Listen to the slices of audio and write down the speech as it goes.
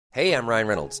Hey, I'm Ryan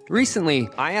Reynolds. Recently,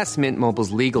 I asked Mint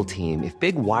Mobile's legal team if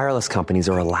big wireless companies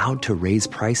are allowed to raise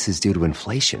prices due to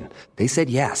inflation. They said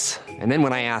yes. And then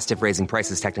when I asked if raising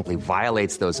prices technically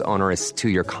violates those onerous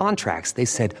two-year contracts, they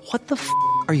said, "What the f***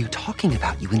 are you talking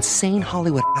about, you insane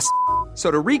Hollywood ass?" So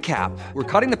to recap, we're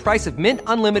cutting the price of Mint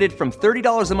Unlimited from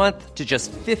 $30 a month to just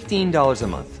 $15 a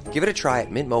month. Give it a try at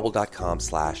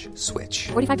mintmobile.com/switch.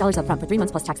 $45 up front for 3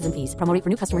 months plus taxes and fees. Promo rate for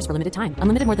new customers for limited time.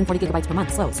 Unlimited more than 40 gigabytes per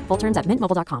month. Slows full terms at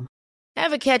mintmobile.com.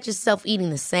 Ever catch yourself eating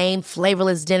the same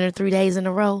flavorless dinner 3 days in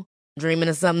a row? Dreaming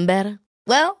of something better?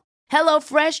 Well,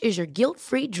 HelloFresh is your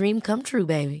guilt-free dream come true,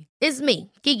 baby. It's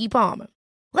me, Keke Palmer.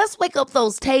 Let's wake up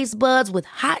those taste buds with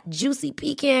hot, juicy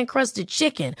pecan-crusted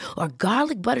chicken or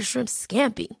garlic butter shrimp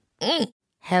scampi.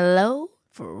 Hello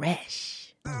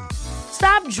Fresh.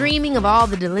 Stop dreaming of all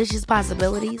the delicious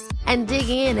possibilities and dig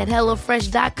in at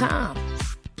HelloFresh.com.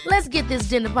 Let's get this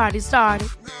dinner party started.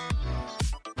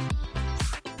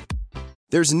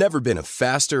 There's never been a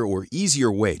faster or easier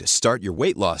way to start your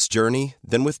weight loss journey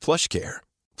than with PlushCare.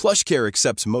 PlushCare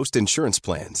accepts most insurance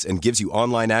plans and gives you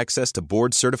online access to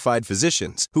board-certified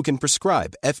physicians who can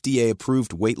prescribe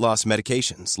FDA-approved weight loss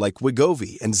medications like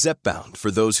Wegovy and Zepbound for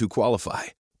those who qualify.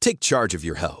 Take charge of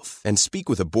your health and speak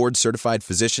with a board-certified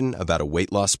physician about a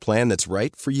weight loss plan that's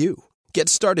right for you. Get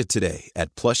started today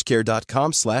at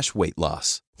plushcare.com/weight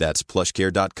loss. That's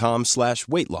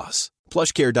plushcare.com/weight loss.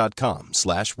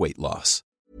 plushcare.com/weight loss.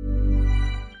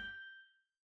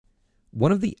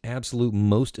 One of the absolute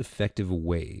most effective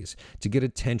ways to get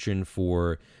attention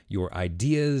for your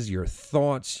ideas, your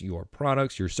thoughts, your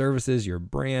products, your services, your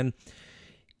brand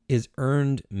is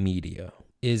earned media,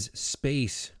 is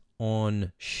space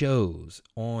on shows,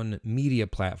 on media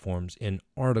platforms, in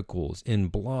articles,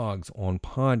 in blogs, on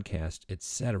podcasts,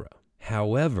 etc.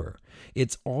 However,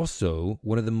 it's also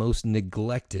one of the most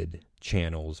neglected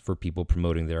channels for people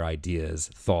promoting their ideas,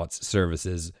 thoughts,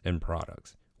 services, and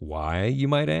products. Why, you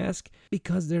might ask?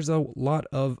 Because there's a lot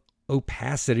of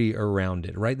opacity around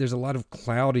it, right? There's a lot of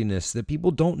cloudiness that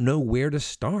people don't know where to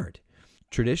start.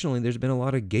 Traditionally, there's been a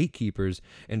lot of gatekeepers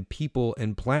and people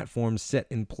and platforms set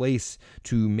in place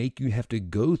to make you have to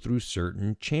go through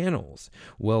certain channels.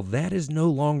 Well, that is no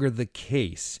longer the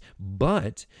case,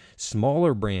 but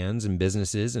smaller brands and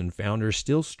businesses and founders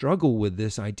still struggle with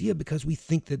this idea because we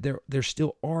think that there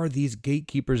still are these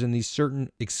gatekeepers and these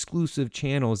certain exclusive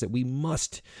channels that we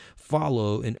must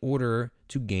follow in order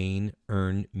to gain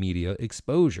earned media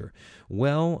exposure.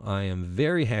 Well, I am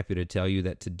very happy to tell you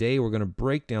that today we're going to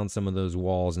break down some of those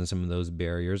walls and some of those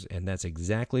barriers, and that's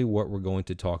exactly what we're going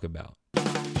to talk about.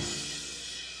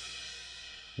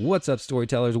 What's up,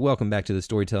 storytellers? Welcome back to the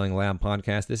Storytelling Lab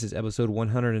podcast. This is episode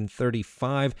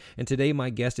 135, and today my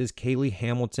guest is Kayley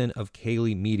Hamilton of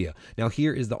Kayley Media. Now,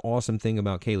 here is the awesome thing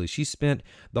about Kayley. She spent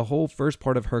the whole first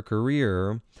part of her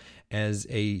career as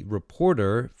a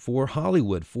reporter for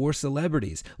Hollywood, for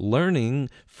celebrities, learning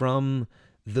from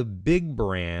the big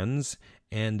brands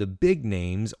and the big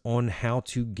names on how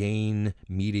to gain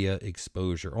media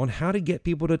exposure, on how to get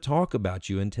people to talk about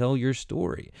you and tell your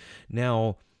story.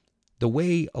 Now, the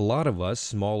way a lot of us,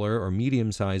 smaller or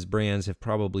medium-sized brands, have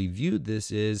probably viewed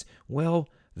this is, well,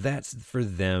 that's for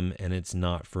them and it's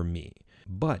not for me.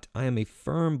 But I am a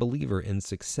firm believer in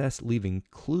success leaving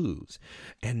clues.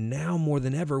 And now more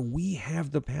than ever, we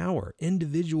have the power.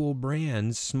 Individual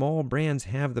brands, small brands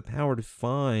have the power to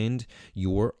find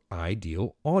your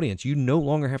ideal audience. You no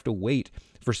longer have to wait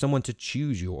for someone to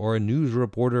choose you or a news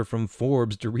reporter from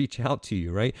Forbes to reach out to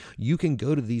you, right? You can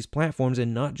go to these platforms,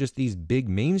 and not just these big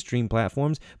mainstream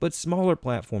platforms, but smaller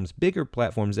platforms, bigger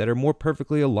platforms that are more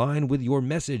perfectly aligned with your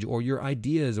message or your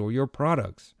ideas or your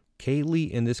products. Kayley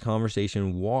in this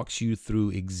conversation walks you through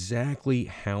exactly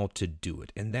how to do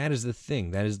it. And that is the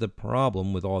thing. That is the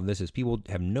problem with all of this, is people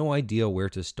have no idea where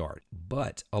to start.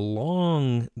 But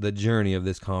along the journey of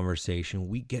this conversation,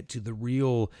 we get to the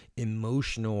real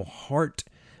emotional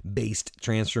heart-based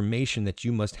transformation that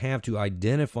you must have to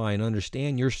identify and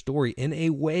understand your story in a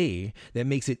way that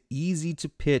makes it easy to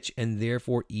pitch and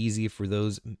therefore easy for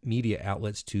those media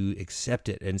outlets to accept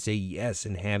it and say yes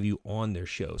and have you on their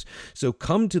shows. So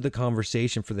come to the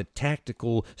conversation for the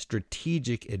tactical,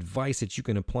 strategic advice that you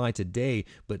can apply today,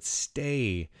 but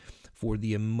stay for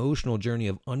the emotional journey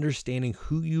of understanding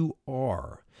who you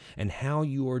are and how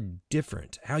you are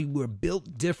different, how you are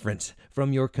built different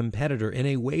from your competitor in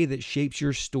a way that shapes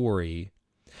your story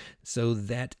so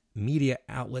that media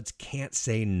outlets can't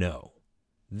say no.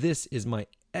 This is my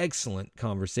excellent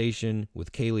conversation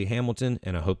with Kayley Hamilton,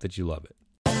 and I hope that you love it.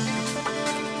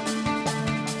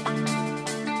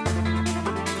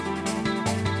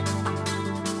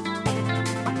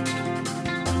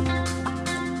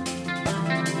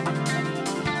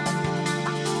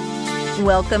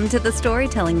 Welcome to the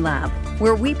Storytelling Lab,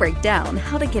 where we break down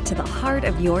how to get to the heart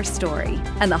of your story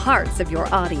and the hearts of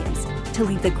your audience to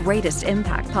leave the greatest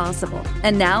impact possible.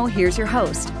 And now, here's your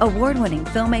host, award-winning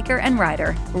filmmaker and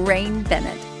writer, Rain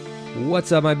Bennett.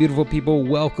 What's up, my beautiful people?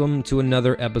 Welcome to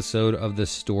another episode of the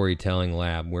Storytelling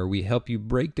Lab, where we help you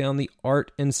break down the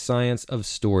art and science of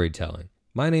storytelling.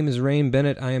 My name is Rain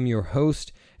Bennett. I am your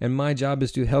host, and my job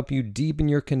is to help you deepen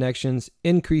your connections,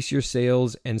 increase your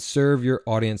sales, and serve your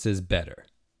audiences better.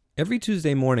 Every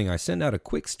Tuesday morning, I send out a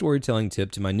quick storytelling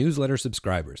tip to my newsletter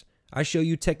subscribers. I show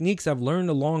you techniques I've learned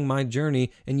along my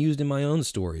journey and used in my own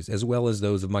stories, as well as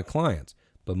those of my clients.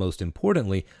 But most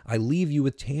importantly, I leave you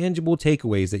with tangible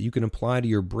takeaways that you can apply to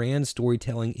your brand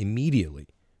storytelling immediately.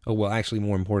 Oh, well, actually,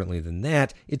 more importantly than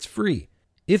that, it's free.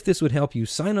 If this would help you,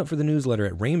 sign up for the newsletter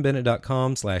at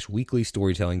rainbennett.com/weekly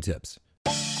storytelling tips.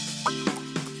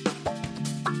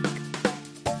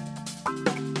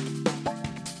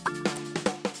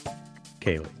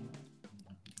 Kayley.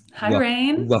 Hi,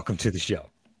 Rain. Welcome to the show.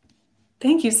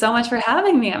 Thank you so much for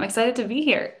having me. I'm excited to be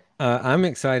here. I'm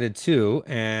excited too.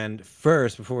 And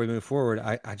first, before we move forward,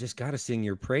 I just got to sing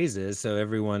your praises so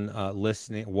everyone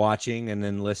listening, watching, and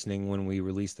then listening when we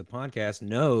release the podcast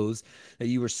knows that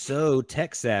you were so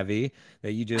tech savvy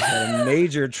that you just had a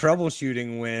major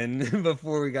troubleshooting win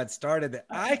before we got started that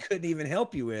I couldn't even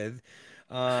help you with.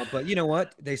 But you know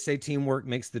what? They say teamwork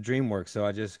makes the dream work. So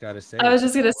I just got to say, I was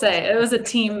just gonna say it was a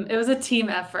team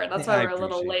effort. That's why we're a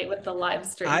little late with the live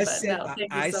stream. I set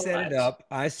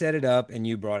it up and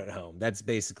you brought it home. That's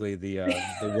basically the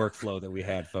workflow that we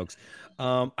had, folks.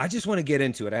 I just want to get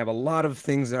into it. I have a lot of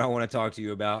things that I want to talk to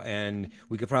you about, and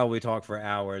we could probably talk for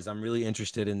hours. I'm really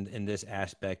interested in this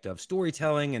aspect of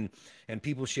storytelling and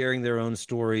people sharing their own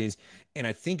stories. And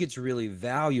I think it's really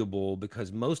valuable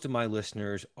because most of my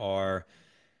listeners are,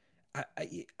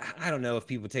 I don't know if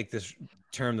people take this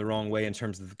term the wrong way in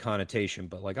terms of the connotation,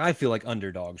 but like I feel like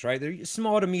underdogs, right? They're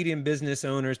small to medium business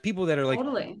owners, people that are like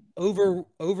totally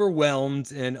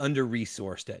overwhelmed and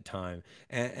under-resourced at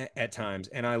times.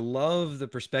 And I love the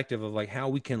perspective of like how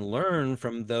we can learn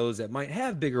from those that might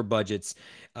have bigger budgets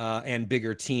and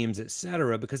bigger teams,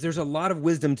 etc. Because there's a lot of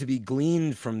wisdom to be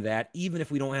gleaned from that, even if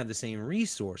we don't have the same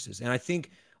resources. And I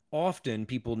think often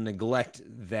people neglect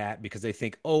that because they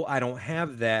think, oh, I don't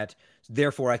have that,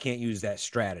 therefore I can't use that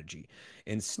strategy.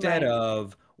 Instead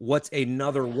of what's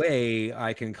another way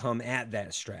I can come at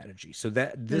that strategy. So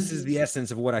that this is the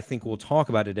essence of what I think we'll talk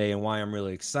about today and why I'm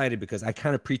really excited, because I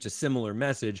kind of preach a similar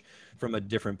message from a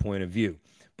different point of view.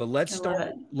 But let's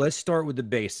start with the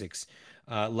basics.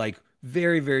 Like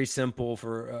very, very simple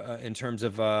for in terms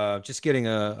of just getting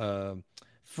a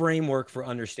framework for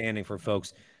understanding for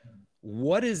folks.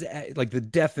 What is like the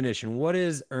definition? What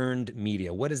is earned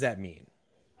media? What does that mean?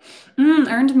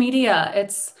 Earned media.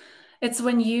 It's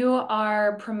when you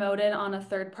are promoted on a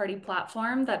third-party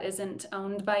platform that isn't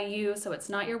owned by you. So it's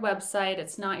not your website,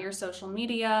 it's not your social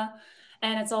media,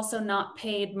 and it's also not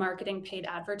paid marketing, paid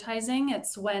advertising.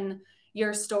 It's when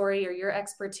your story or your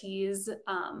expertise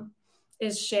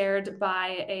is shared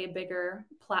by a bigger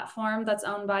platform that's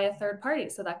owned by a third party.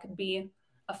 So that could be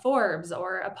a Forbes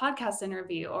or a podcast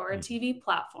interview or a TV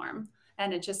platform.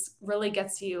 And it just really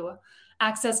gets you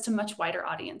access to much wider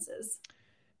audiences.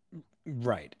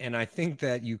 Right. And I think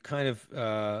that you kind of,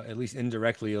 at least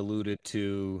indirectly alluded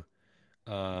to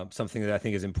something that I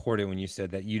think is important when you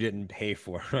said that you didn't pay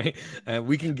for, right?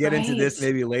 We can get into this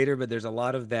maybe later, but there's a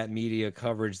lot of that media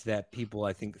coverage that people,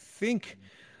 I think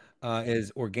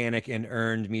is organic and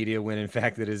earned media when in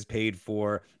fact it is paid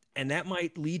for. And that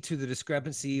might lead to the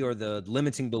discrepancy or the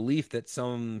limiting belief that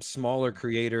some smaller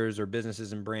creators or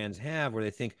businesses and brands have, where they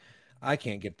think, I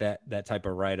can't get that type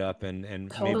of write up,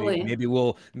 and Totally. maybe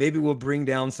we'll bring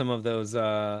down some of those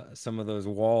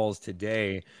walls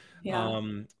today. Yeah.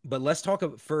 But let's talk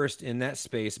first in that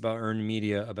space about earned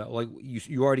media. About like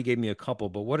you already gave me a couple,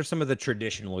 but what are some of the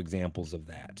traditional examples of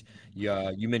that?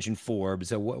 You mentioned Forbes.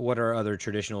 So what are other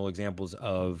traditional examples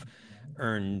of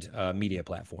earned media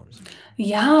platforms?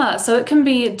 Yeah, so it can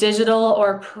be digital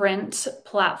or print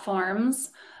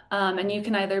platforms. And you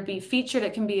can either be featured,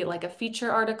 it can be like a feature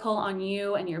article on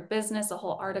you and your business, a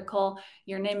whole article.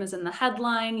 Your name is in the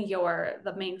headline, you're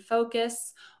the main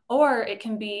focus, or it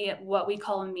can be what we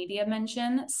call a media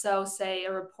mention. So say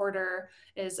a reporter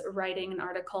is writing an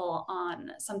article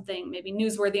on something maybe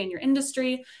newsworthy in your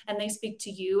industry, and they speak to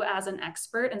you as an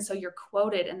expert. And so you're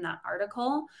quoted in that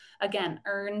article. Again,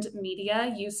 earned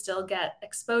media, you still get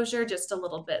exposure, just a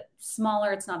little bit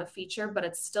smaller. It's not a feature, but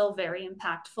it's still very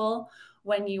impactful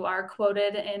when you are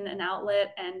quoted in an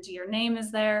outlet and your name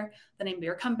is there, the name of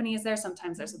your company is there.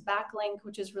 Sometimes there's a backlink,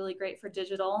 which is really great for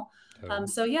digital.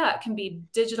 So yeah, it can be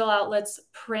digital outlets,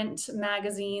 print,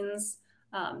 magazines,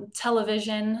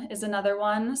 television is another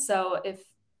one. So if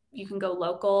you can go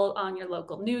local on your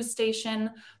local news station,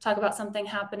 talk about something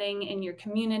happening in your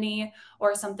community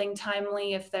or something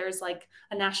timely, if there's like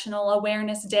a national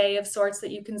awareness day of sorts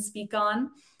that you can speak on.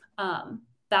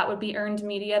 That would be earned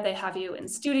media. They have you in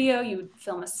studio, you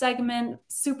film a segment,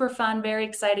 super fun, very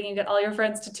exciting. You get all your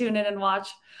friends to tune in and watch.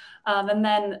 And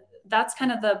then that's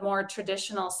kind of the more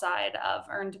traditional side of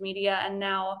earned media. And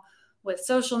now with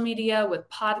social media, with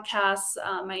podcasts,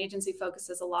 my agency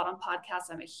focuses a lot on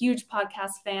podcasts. I'm a huge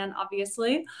podcast fan,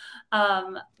 obviously.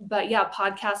 But yeah,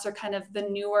 podcasts are kind of the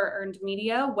newer earned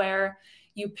media where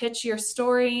you pitch your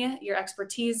story, your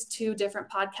expertise to different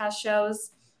podcast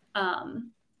shows.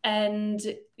 And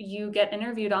you get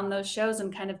interviewed on those shows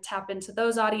and kind of tap into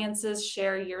those audiences,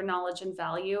 share your knowledge and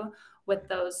value with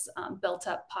those built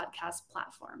up podcast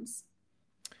platforms.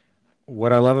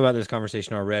 What I love about this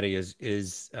conversation already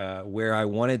is where I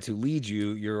wanted to lead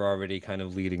you, you're already kind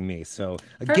of leading me. So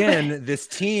again, Perfect. this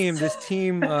team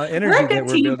energy that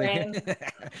we're building.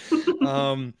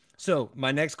 So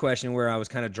my next question, where I was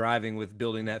kind of driving with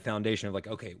building that foundation of like,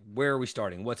 okay, where are we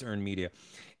starting? What's earned media?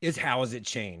 Is how has it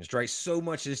changed, right? So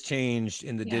much has changed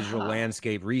in the digital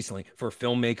landscape recently for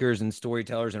filmmakers and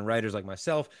storytellers and writers like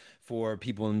myself, for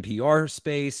people in PR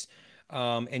space.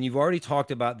 And you've already talked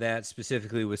about that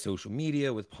specifically with social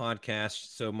media, with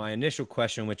podcasts. So my initial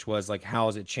question, which was like, how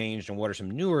has it changed and what are some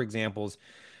newer examples,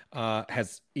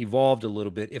 has evolved a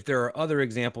little bit. If there are other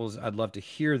examples, I'd love to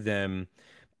hear them.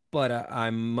 But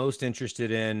I'm most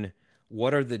interested in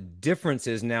what are the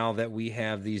differences now that we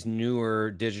have these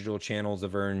newer digital channels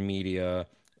of earned media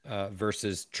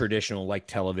versus traditional like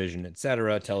television, et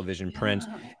cetera, television, print.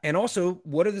 And also,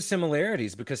 what are the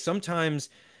similarities? Because sometimes,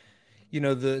 you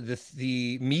know,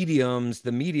 the mediums,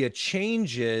 the media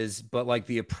changes, but like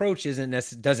the approach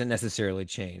doesn't necessarily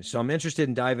change. So I'm interested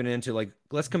in diving into like,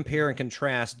 let's compare and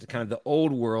contrast kind of the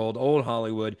old world, old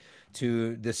Hollywood,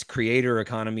 to this creator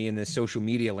economy and this social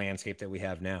media landscape that we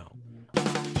have now.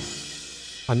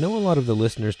 I know a lot of the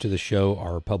listeners to the show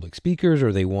are public speakers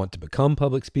or they want to become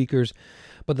public speakers,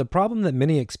 but the problem that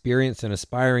many experienced and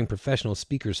aspiring professional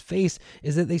speakers face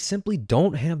is that they simply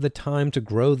don't have the time to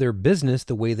grow their business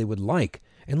the way they would like.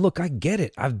 And look, I get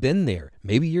it. I've been there.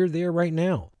 Maybe you're there right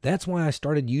now. That's why I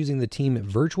started using the team at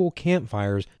Virtual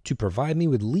Campfires to provide me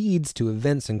with leads to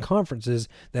events and conferences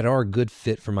that are a good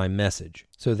fit for my message.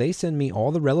 So they send me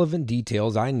all the relevant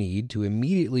details I need to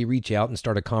immediately reach out and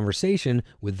start a conversation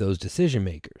with those decision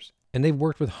makers. And they've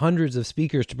worked with hundreds of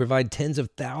speakers to provide tens of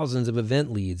thousands of event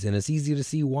leads, and it's easy to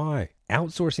see why.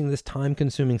 Outsourcing this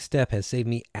time-consuming step has saved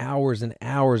me hours and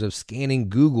hours of scanning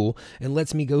Google and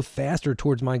lets me go faster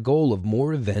towards my goal of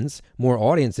more events, more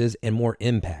audiences, and more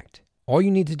impact. All you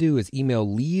need to do is email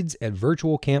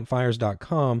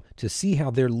leads@virtualcampfires.com to see how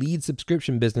their lead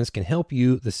subscription business can help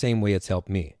you the same way it's helped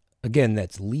me. Again,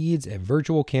 that's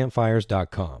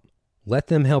leads@virtualcampfires.com. Let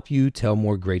them help you tell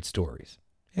more great stories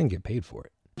and get paid for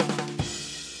it.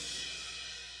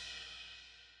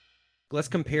 Let's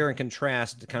compare and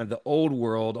contrast kind of the old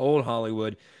world, old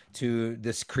Hollywood, to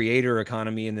this creator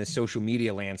economy and this social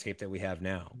media landscape that we have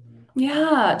now.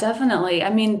 Yeah, definitely. I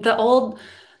mean, the older,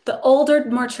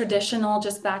 more traditional,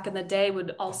 just back in the day,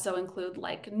 would also include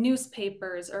like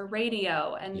newspapers or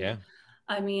radio. And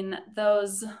I mean,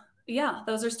 those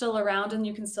are still around and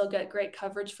you can still get great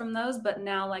coverage from those. But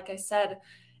now, like I said,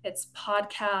 it's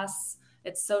podcasts,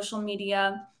 it's social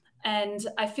media. And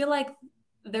I feel like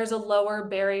there's a lower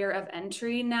barrier of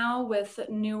entry now with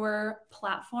newer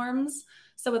platforms.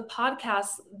 So with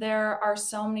podcasts, there are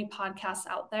so many podcasts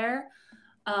out there.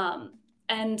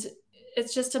 And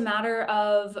it's just a matter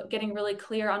of getting really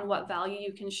clear on what value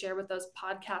you can share with those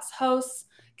podcast hosts,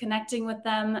 connecting with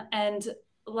them. And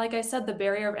like I said, the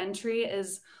barrier of entry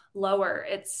is lower.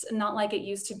 It's not like it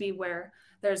used to be where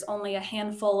there's only a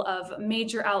handful of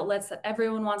major outlets that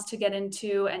everyone wants to get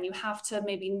into, and you have to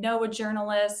maybe know a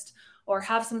journalist or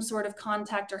have some sort of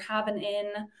contact or have an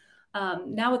in.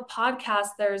 Now with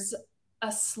podcasts, there's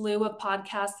a slew of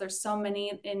podcasts. There's so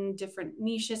many in different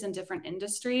niches and different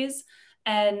industries.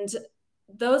 And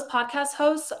those podcast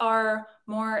hosts are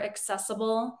more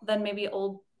accessible than maybe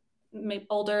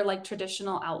older, like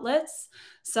traditional outlets.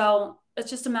 So it's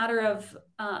just a matter of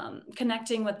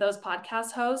connecting with those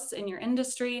podcast hosts in your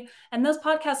industry. And those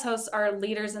podcast hosts are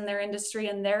leaders in their industry,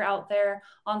 and they're out there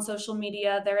on social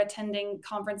media. They're attending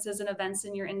conferences and events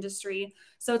in your industry.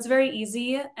 So it's very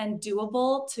easy and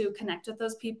doable to connect with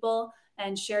those people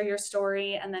and share your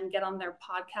story and then get on their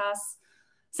podcasts.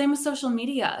 Same with social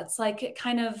media. It's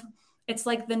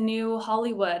like the new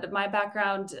Hollywood. My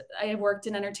background, I worked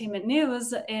in entertainment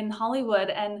news in Hollywood,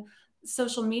 and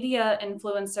social media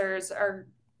influencers are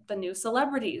the new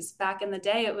celebrities. Back in the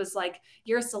day, it was like,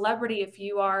 you're a celebrity if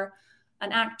you are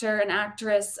an actor, an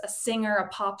actress, a singer, a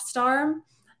pop star.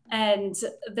 And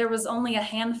there was only a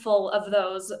handful of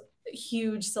those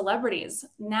huge celebrities.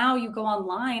 Now you go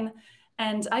online,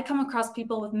 and I come across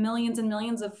people with millions and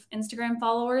millions of Instagram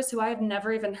followers who I've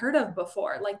never even heard of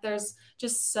before. Like, there's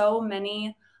just so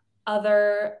many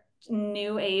other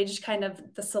new age kind of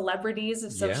the celebrities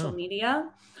of social media.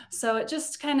 So it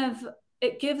just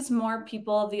it gives more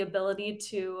people the ability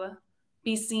to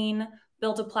be seen,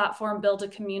 build a platform, build a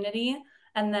community.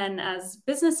 And then as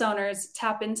business owners,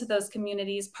 tap into those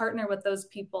communities, partner with those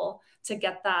people to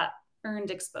get that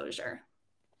earned exposure.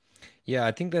 Yeah,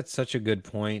 I think that's such a good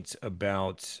point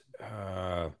about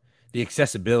the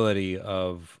accessibility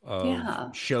of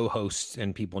show hosts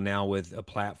and people now with a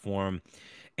platform,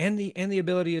 and the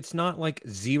ability. It's not like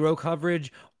zero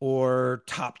coverage or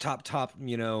top,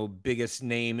 biggest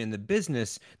name in the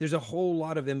business. There's a whole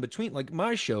lot of in between. Like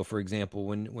my show, for example,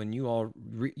 when you all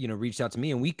reached out to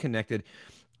me and we connected.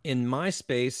 In my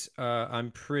space, I'm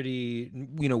pretty,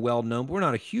 well known, but we're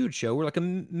not a huge show. We're like a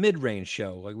mid-range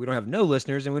show. Like, we don't have no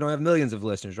listeners and we don't have millions of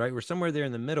listeners, right? We're somewhere there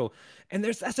in the middle. And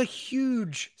that's a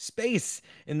huge space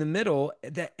in the middle.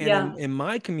 In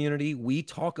my community, we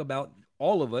talk about,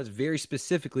 all of us, very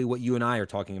specifically what you and I are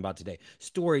talking about today: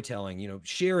 storytelling,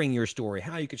 sharing your story,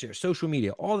 how you can share, social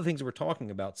media, all the things that we're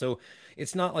talking about. So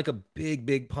it's not like a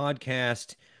big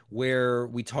podcast where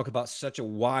we talk about such a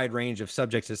wide range of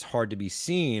subjects it's hard to be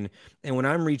seen. And when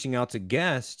I'm reaching out to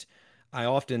guests,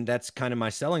 that's kind of my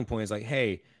selling point, is like,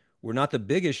 hey, we're not the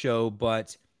biggest show,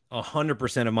 but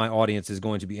 100% of my audience is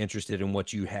going to be interested in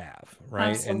what you have, right?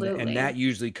 Absolutely. And that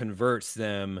usually converts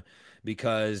them,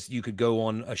 because you could go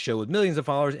on a show with millions of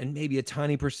followers and maybe a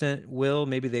tiny percent will,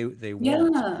 maybe they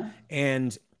won't.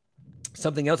 And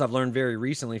something else I've learned very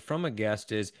recently from a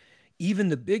guest is, even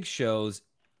the big shows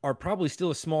are probably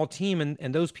still a small team,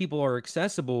 and those people are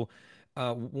accessible.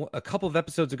 A couple of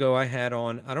episodes ago, I had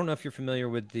on, I don't know if you're familiar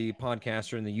with the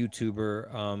podcaster and the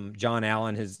YouTuber, John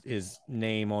Allen. His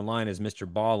name online is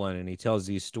Mr. Ballin, and he tells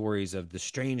these stories of the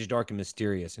strange, dark, and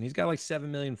mysterious. And he's got like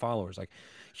 7 million followers, like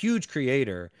huge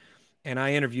creator. And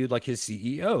I interviewed like his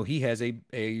CEO. He has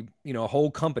a whole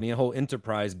company, a whole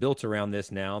enterprise built around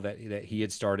this now that he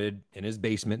had started in his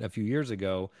basement a few years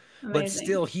ago. Amazing. But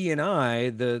still, he and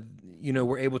I,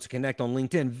 were able to connect on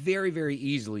LinkedIn very, very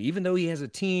easily. Even though he has a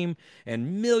team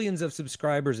and millions of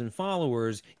subscribers and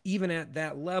followers, even at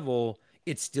that level,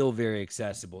 it's still very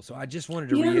accessible. So I just wanted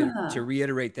to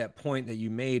reiterate that point that you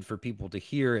made for people to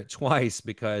hear it twice,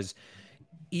 because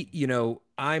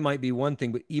I might be one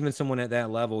thing, but even someone at that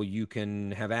level you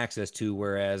can have access to.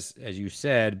 Whereas, as you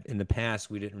said, in the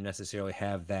past, we didn't necessarily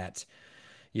have that,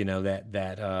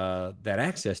 that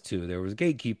access to. There was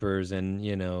gatekeepers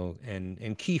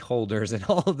and key holders and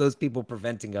all of those people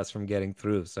preventing us from getting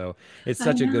through. So it's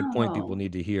such a good point people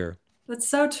need to hear. That's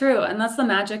so true. And that's the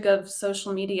magic of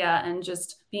social media and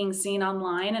just being seen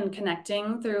online and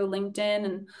connecting through LinkedIn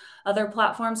and other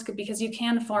platforms, because you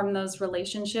can form those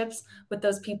relationships with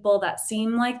those people that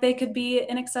seem like they could be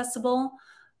inaccessible.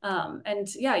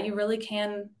 You really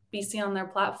can be seen on their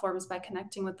platforms by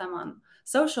connecting with them on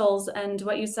socials. And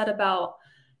what you said about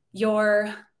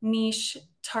your niche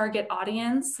target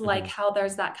audience, like how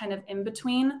there's that kind of in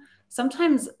between,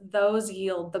 sometimes those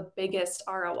yield the biggest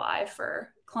ROI for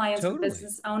clients and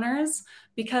business owners,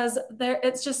 because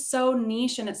it's just so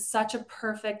niche and it's such a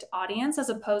perfect audience, as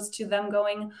opposed to them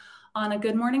going on a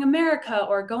Good Morning America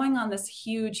or going on this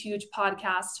huge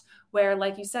podcast where,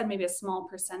 like you said, maybe a small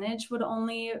percentage would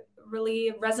only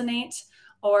really resonate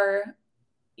or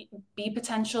be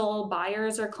potential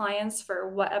buyers or clients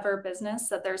for whatever business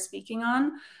that they're speaking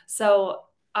on. So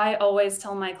I always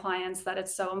tell my clients that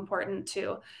it's so important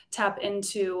to tap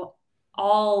into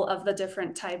all of the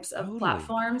different types of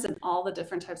platforms and all the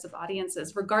different types of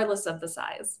audiences, regardless of the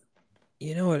size.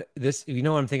 You know what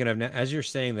I'm thinking of now, as you're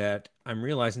saying that, I'm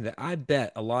realizing that I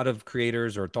bet a lot of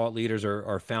creators or thought leaders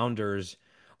or founders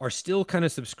are still kind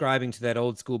of subscribing to that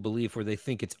old school belief where they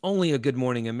think it's only a Good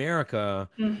Morning America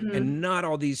and not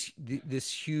all this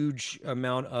huge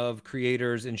amount of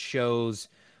creators and shows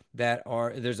that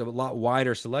there's a lot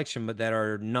wider selection, but that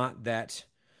are not that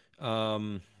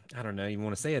I don't know, you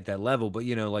want to say at that level, but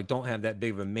like don't have that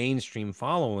big of a mainstream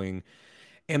following.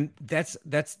 And that's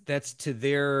to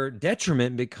their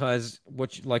detriment, because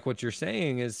what you're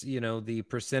saying is, the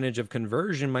percentage of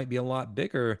conversion might be a lot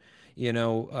bigger,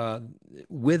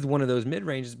 with one of those mid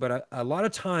ranges. But a lot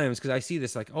of times, because I see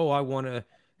this like, oh, I want to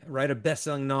write a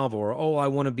best-selling novel, or oh, I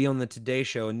want to be on the Today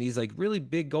Show, and these like really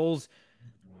big goals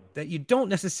that you don't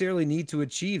necessarily need to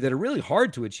achieve, that are really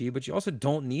hard to achieve, but you also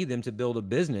don't need them to build a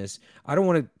business. I don't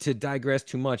want to digress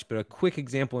too much, but a quick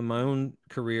example in my own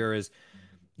career is,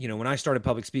 when I started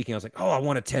public speaking, I was like, oh, I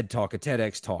want a TED talk, a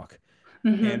TEDx talk.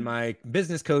 And my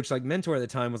business coach, like mentor at the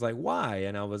time, was like, why?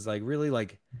 And I was like, really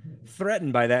like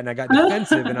threatened by that. And I got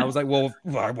defensive, and I was like, well,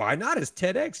 why not as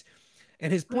TEDx?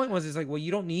 And his point was, it's like, well,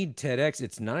 you don't need TEDx.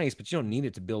 It's nice, but you don't need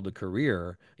it to build a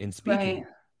career in speaking. Right.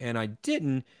 And I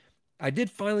didn't. I did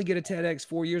finally get a TEDx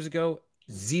 4 years ago.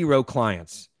 0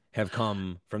 clients have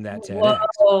come from that TEDx.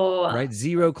 Whoa. Right?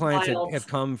 0 clients Wild. have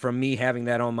come from me having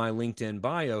that on my LinkedIn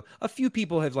bio. A few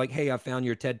people have like, hey, I found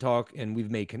your TED talk, and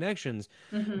we've made connections.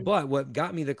 But what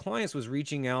got me the clients was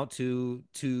reaching out to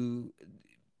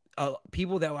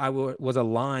people that I was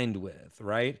aligned with,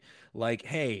 right? Like,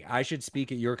 hey, I should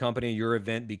speak at your company, your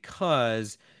event,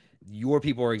 because your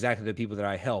people are exactly the people that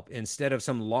I help, instead of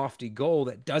some lofty goal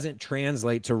that doesn't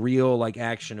translate to real, like,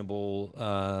 actionable,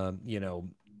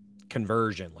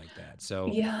 conversion like that. So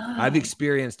Yeah. I've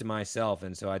experienced it myself.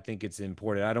 And so I think it's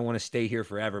important. I don't want to stay here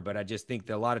forever, but I just think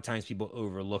that a lot of times people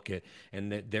overlook it,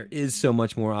 and that there is so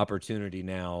much more opportunity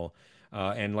now.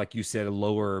 And like you said, a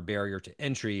lower barrier to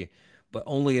entry, but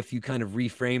only if you kind of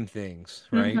reframe things,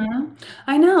 right?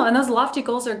 I know. And those lofty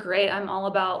goals are great. I'm all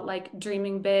about like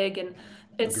dreaming big, and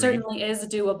it Agreed. certainly is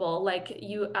doable. Like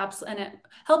you absolutely, and it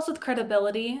helps with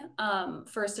credibility,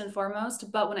 first and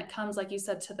foremost. But when it comes, like you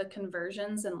said, to the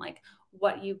conversions and like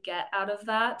what you get out of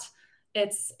that,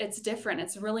 it's different.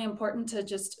 It's really important to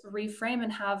just reframe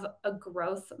and have a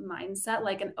growth mindset,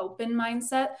 like an open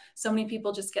mindset. So many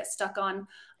people just get stuck on,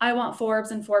 I want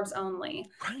Forbes and Forbes only.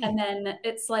 Right. And then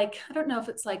it's like, I don't know if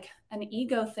it's like an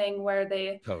ego thing where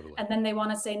Totally. and then they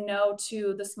want to say no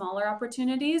to the smaller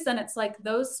opportunities. And it's like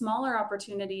those smaller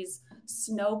opportunities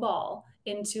snowball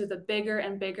into the bigger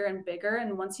and bigger and bigger.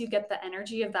 And once you get the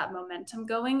energy of that momentum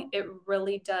going, it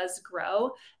really does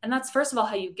grow. And that's, first of all,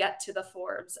 how you get to the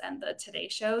Forbes and the Today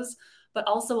shows, but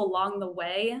also along the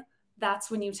way, that's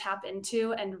when you tap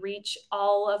into and reach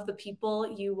all of the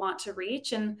people you want to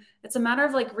reach. And it's a matter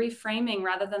of like reframing,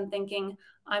 rather than thinking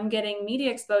I'm getting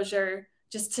media exposure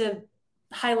just to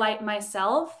highlight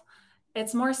myself.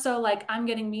 It's more so like I'm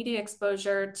getting media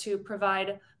exposure to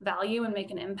provide value and make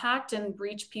an impact and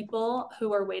reach people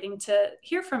who are waiting to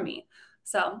hear from me.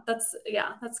 So that's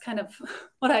kind of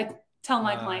what I tell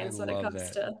my clients when it comes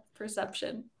to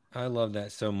perception. I love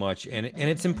that so much. And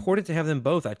it's important to have them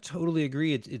both. I totally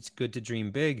agree. It's good to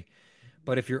dream big.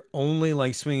 But if you're only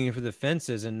like swinging for the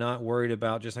fences and not worried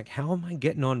about just like, how am I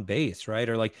getting on base, right?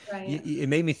 Or like, Right. it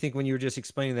made me think when you were just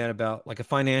explaining that about like a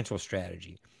financial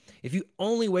strategy. If you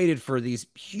only waited for these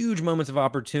huge moments of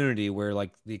opportunity where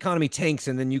like the economy tanks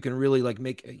and then you can really like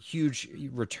make huge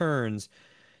returns,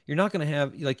 you're not going to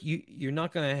have like you're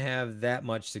not going to have that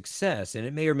much success, and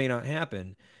it may or may not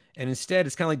happen. And instead,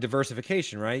 it's kind of like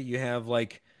diversification, right? You have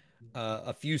like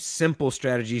a few simple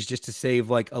strategies just to save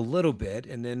like a little bit,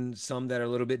 and then some that are a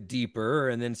little bit deeper,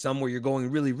 and then some where you're going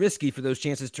really risky for those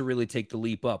chances to really take the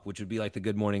leap up, which would be like the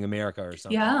Good Morning America or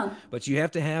something. Yeah. But you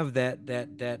have to have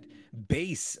that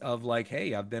base of like,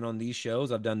 hey, I've been on these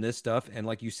shows, I've done this stuff, and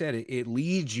like you said, it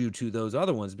leads you to those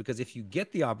other ones, because if you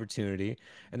get the opportunity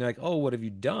and they're like, oh, what have you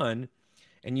done?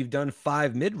 And you've done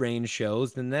 5 mid-range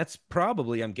shows, then that's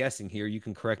probably, I'm guessing here, you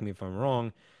can correct me if I'm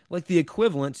wrong, like the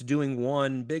equivalent to doing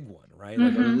one big one, right?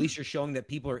 Like, or at least you're showing that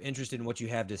people are interested in what you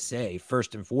have to say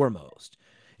first and foremost,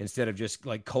 instead of just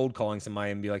like cold calling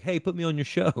somebody and be like, hey, put me on your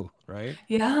show, right?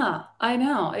 Yeah, I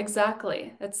know.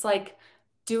 Exactly. It's like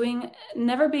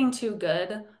never being too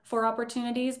good for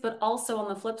opportunities, but also on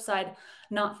the flip side,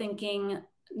 not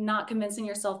convincing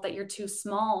yourself that you're too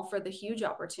small for the huge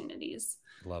opportunities.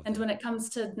 Love And that. when it comes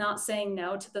to not saying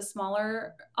no to the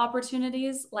smaller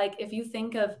opportunities, like if you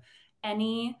think of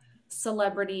any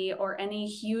celebrity or any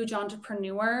huge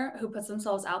entrepreneur who puts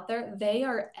themselves out there, they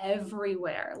are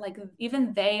everywhere. Like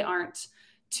even they aren't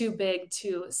too big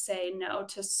to say no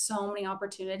to so many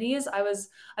opportunities.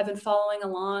 I've been following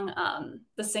along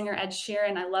the singer Ed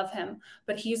Sheeran. I love him,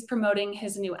 but he's promoting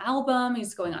his new album.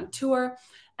 He's going on tour.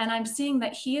 And I'm seeing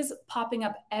that he is popping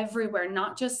up everywhere,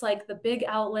 not just like the big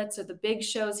outlets or the big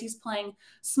shows. He's playing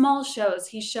small shows.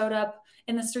 He showed up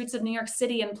in the streets of New York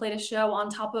City and played a show on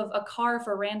top of a car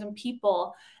for random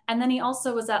people. And then he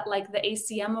also was at like the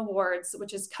ACM Awards,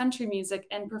 which is country music,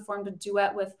 and performed a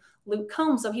duet with Luke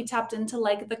Combs. So he tapped into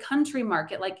like the country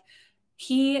market. Like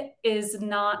he is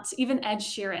not, even Ed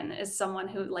Sheeran is someone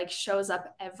who like shows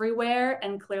up everywhere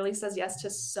and clearly says yes to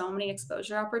so many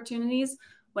exposure opportunities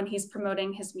when he's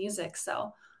promoting his music.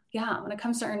 So yeah, when it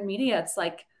comes to earned media, it's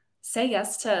like say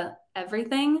yes to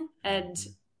everything, and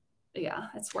yeah,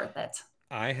 it's worth it.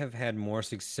 I have had more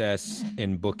success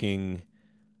in booking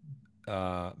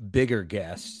bigger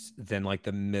guests than like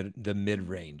the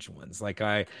mid-range ones. Like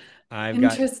I've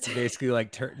got basically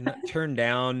like turned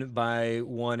down by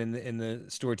one in the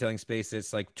storytelling space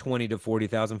that's like 20 to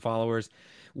 40,000 followers,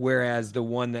 whereas the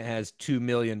one that has 2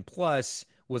 million plus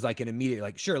was like an immediate,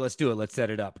 like, sure, let's do it, let's set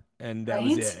it up, and that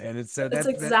was it. And it's that's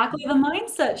exactly the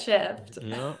mindset shift.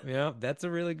 Yeah, that's a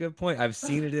really good point. I've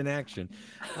seen it in action.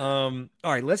 All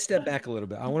right, let's step back a little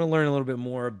bit. I want to learn a little bit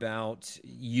more about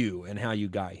you and how you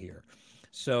got here.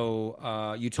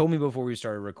 So you told me before we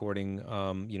started recording,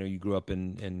 you grew up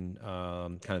in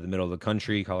kind of the middle of the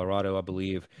country, Colorado, I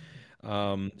believe.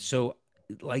 So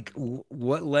like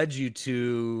what led you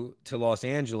to Los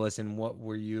Angeles, and what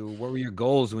were your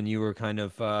goals when you were kind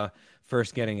of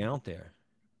first getting out there?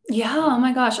 Yeah, oh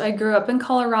my gosh, I grew up in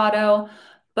Colorado,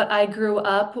 but I grew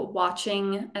up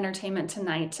watching Entertainment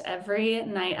Tonight every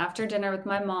night after dinner with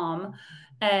my mom.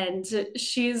 And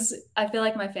I feel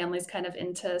like my family's kind of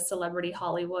into celebrity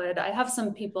Hollywood. I have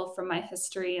some people from my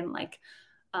history and like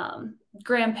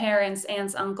grandparents,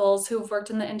 aunts, uncles who have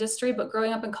worked in the industry, but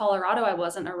growing up in Colorado, I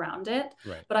wasn't around it.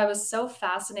 Right. But I was so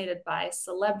fascinated by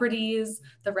celebrities,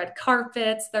 the red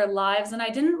carpets, their lives. And I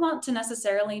didn't want to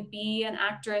necessarily be an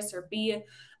actress or be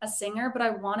a singer, but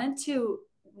I wanted to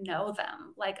know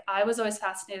them. Like I was always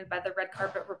fascinated by the red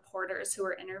carpet reporters who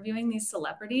were interviewing these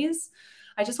celebrities.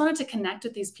 I just wanted to connect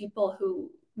with these people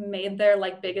who made their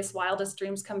like biggest, wildest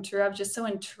dreams come true. I was just so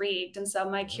intrigued. And so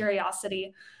my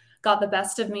curiosity got the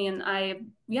best of me. And I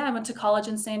went to college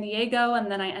in San Diego,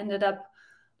 and then I ended up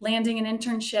landing an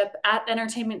internship at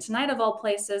Entertainment Tonight of all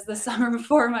places the summer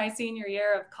before my senior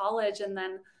year of college. And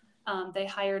then they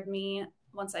hired me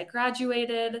once I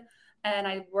graduated, and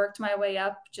I worked my way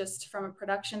up just from a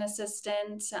production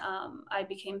assistant. I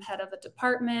became head of a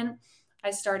department. I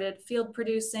started field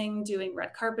producing, doing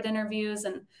red carpet interviews,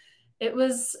 and it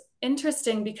was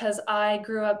interesting because I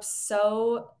grew up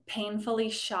so painfully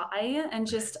shy, and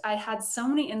just I had so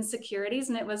many insecurities,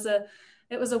 and it was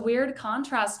a weird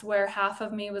contrast where half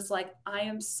of me was like, I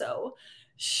am so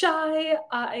shy,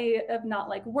 I am not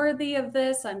like worthy of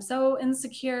this, I'm so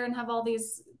insecure and have all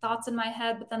these thoughts in my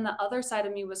head. But then the other side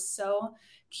of me was so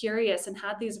curious and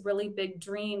had these really big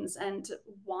dreams and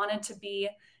wanted to be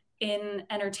in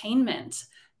entertainment.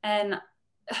 And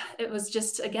it was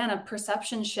just, again, a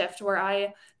perception shift where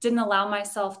I didn't allow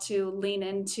myself to lean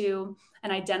into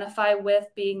and identify with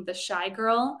being the shy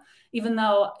girl, even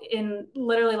though in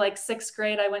literally like 6th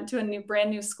grade, I went to a brand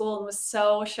new school and was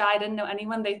so shy. I didn't know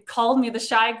anyone. They called me the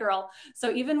shy girl.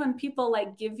 So even when people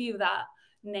like give you that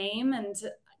name and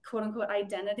quote unquote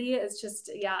identity, it's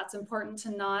just, it's important to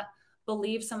not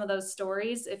believe some of those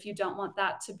stories if you don't want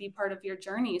that to be part of your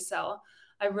journey. So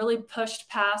I really pushed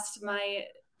past my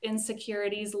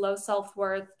insecurities, low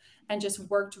self-worth, and just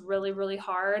worked really, really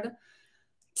hard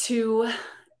to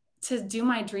do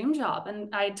my dream job.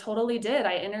 And I totally did.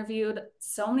 I interviewed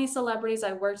so many celebrities.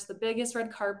 I worked the biggest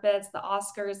red carpets, the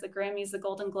Oscars, the Grammys, the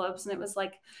Golden Globes, and it was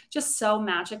like just so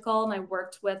magical. And I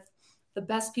worked with the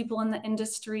best people in the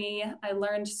industry. I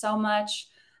learned so much.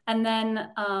 And then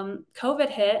COVID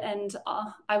hit, and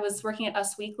I was working at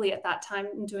Us Weekly at that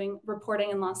time doing reporting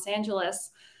in Los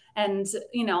Angeles. And,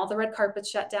 all the red carpets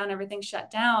shut down, everything shut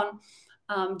down.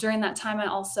 During that time, I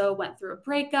also went through a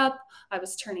breakup. I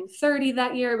was turning 30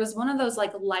 that year. It was one of those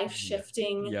like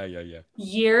life-shifting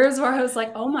years where I was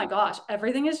like, oh my gosh,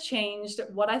 everything has changed.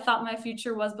 What I thought my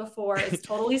future was before is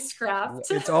totally scrapped.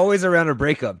 It's always around a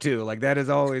breakup too. Like that is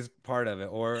always part of it.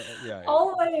 Or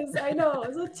Always. I know.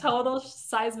 It was a total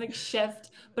seismic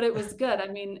shift, but it was good. I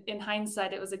mean, in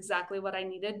hindsight, it was exactly what I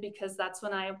needed, because that's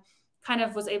when I kind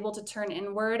of was able to turn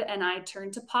inward, and I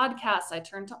turned to podcasts, I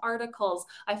turned to articles.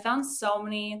 I found so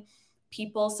many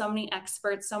people, so many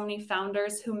experts, so many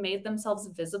founders who made themselves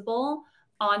visible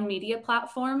on media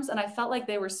platforms. And I felt like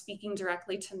they were speaking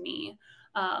directly to me.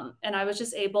 And I was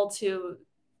just able to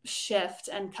shift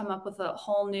and come up with a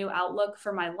whole new outlook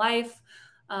for my life.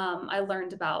 I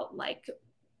learned about like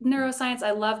neuroscience.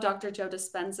 I love Dr. Joe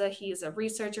Dispenza. He's a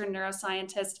researcher,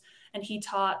 neuroscientist, and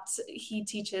he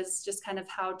teaches just kind of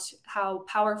how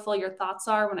powerful your thoughts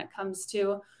are when it comes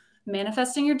to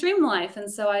manifesting your dream life.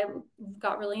 And so I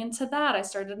got really into that. I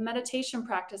started meditation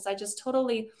practice. I just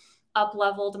totally up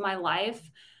leveled my life.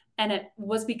 And it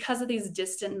was because of these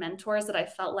distant mentors that I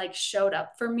felt like showed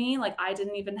up for me. Like I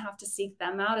didn't even have to seek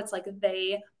them out. It's like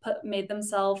they made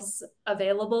themselves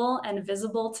available and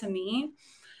visible to me.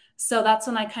 So that's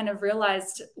when I kind of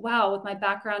realized, wow, with my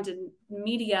background in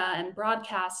media and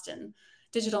broadcast and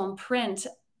digital and print,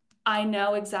 I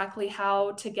know exactly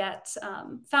how to get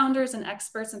founders and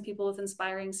experts and people with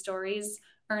inspiring stories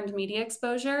earned media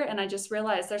exposure. And I just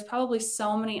realized there's probably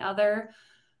so many other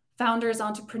founders,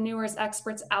 entrepreneurs,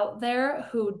 experts out there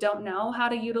who don't know how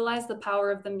to utilize the power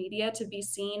of the media to be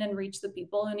seen and reach the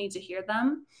people who need to hear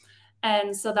them.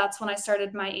 And so that's when I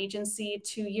started my agency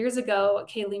 2 years ago,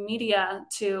 Kayley Media,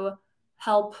 to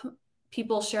help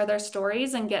people share their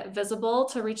stories and get visible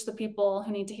to reach the people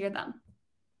who need to hear them.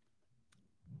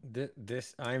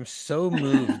 I'm so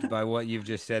moved by what you've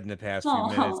just said in the past few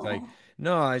minutes. Like,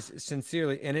 no, I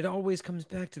sincerely, and it always comes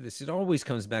back to this. It always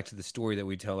comes back to the story that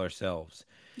we tell ourselves.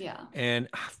 Yeah. And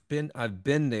I've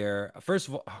been there. First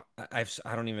of all, I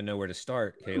don't even know where to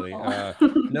start, Kayley.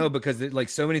 No, because like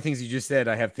so many things you just said,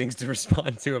 I have things to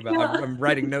respond to about. Yeah. I'm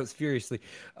writing notes furiously.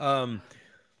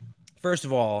 First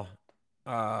of all,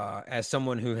 as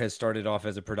someone who has started off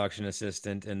as a production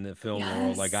assistant in the film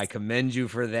world, like I commend you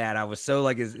for that. I was so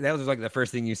like, that was like the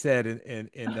first thing you said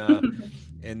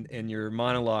in your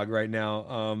monologue right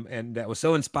now. And that was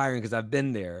so inspiring because I've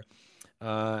been there,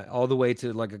 all the way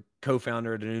to like a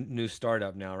co-founder at a new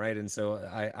startup now. Right. And so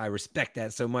I respect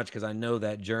that so much because I know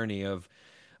that journey of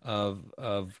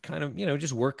kind of,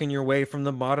 just working your way from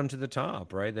the bottom to the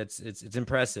top. Right. It's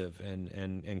impressive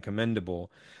and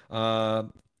commendable.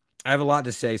 I have a lot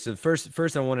to say. So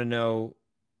first I want to know,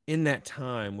 in that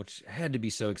time, which had to be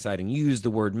so exciting, you used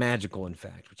the word magical, in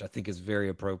fact, which I think is very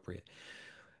appropriate.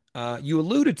 You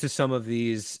alluded to some of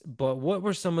these, but what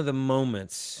were some of the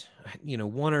moments,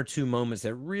 one or two moments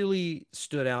that really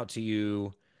stood out to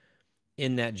you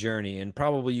in that journey? And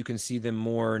probably you can see them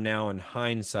more now in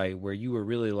hindsight, where you were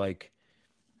really like,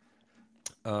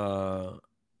 okay.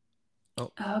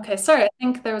 Sorry. I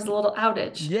think there was a little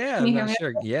outage. Yeah, Can you hear me?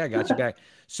 sure. Yeah, got you back.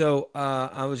 So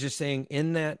I was just saying,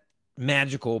 in that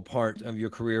magical part of your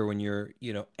career when you're,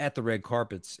 at the red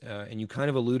carpets, and you kind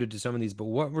of alluded to some of these, but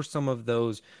what were some of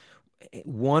those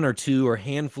one or two or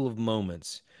handful of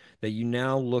moments that you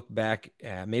now look back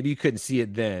at? Maybe you couldn't see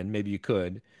it then, maybe you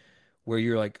could, where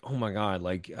you're like, oh my God,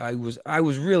 like I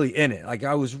was really in it. Like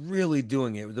I was really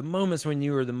doing it. The moments when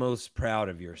you were the most proud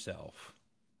of yourself.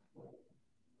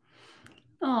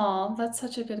 Oh, that's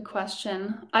such a good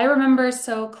question. I remember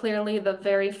so clearly the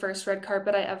very first red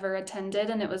carpet I ever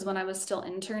attended, and it was when I was still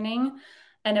interning.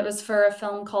 And it was for a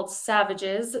film called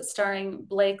Savages, starring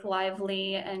Blake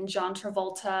Lively and John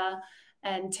Travolta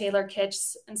and Taylor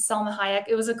Kitsch and Selma Hayek.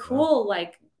 It was a cool,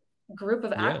 like, group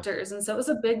of actors. And so it was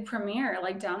a big premiere,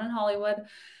 like, down in Hollywood.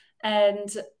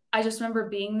 And I just remember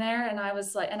being there, and I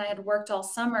was like, and I had worked all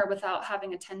summer without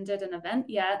having attended an event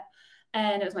yet.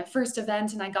 And it was my first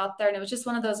event, and I got there, and it was just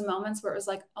one of those moments where it was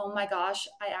like, oh my gosh,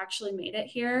 I actually made it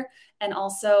here. And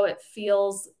also it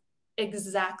feels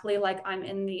exactly like I'm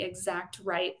in the exact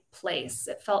right place.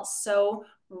 It felt so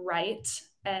right.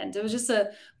 And it was just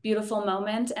a beautiful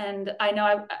moment. And I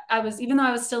know I was, even though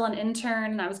I was still an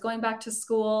intern and I was going back to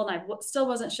school and still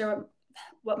wasn't sure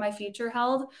what my future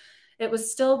held, it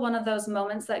was still one of those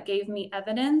moments that gave me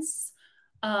evidence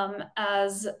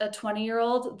as a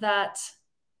 20-year-old that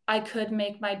I could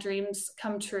make my dreams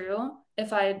come true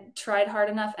if I tried hard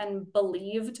enough and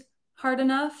believed hard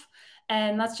enough.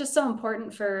 And that's just so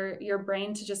important for your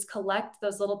brain to just collect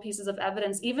those little pieces of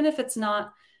evidence, even if it's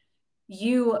not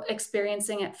you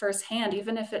experiencing it firsthand,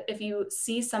 even if you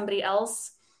see somebody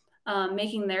else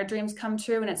making their dreams come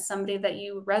true and it's somebody that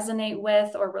you resonate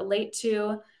with or relate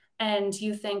to, and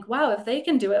you think, wow, if they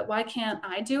can do it, why can't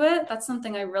I do it? That's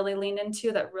something I really lean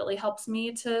into that really helps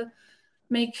me to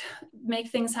make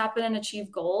things happen and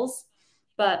achieve goals.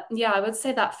 But yeah, I would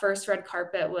say that first red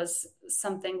carpet was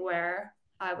something where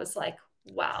I was like,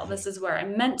 wow, this is where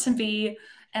I'm meant to be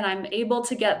and I'm able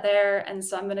to get there. And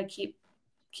so I'm going to keep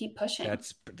pushing.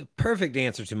 That's the perfect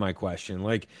answer to my question.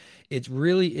 Like, it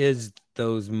really is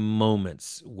those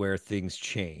moments where things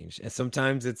change. And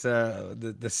sometimes it's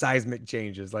the seismic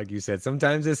changes, like you said.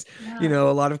 Sometimes it's, a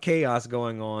lot of chaos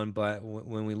going on. But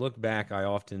when we look back,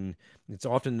 it's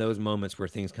often those moments where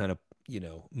things kind of,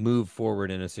 move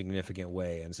forward in a significant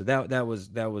way. And so that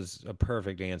was a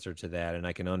perfect answer to that. And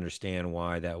I can understand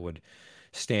why that would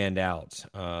stand out.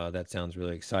 That sounds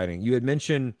really exciting. You had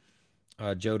mentioned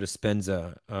Joe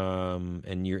Dispenza,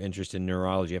 and you're interested in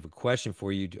neurology. I have a question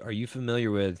for you. Are you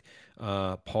familiar with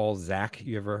Paul Zak?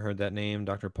 You ever heard that name,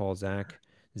 Dr. Paul Zak?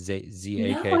 No,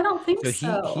 Z-A-K. I don't think So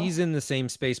so. he's in the same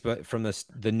space, but from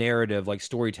the narrative, like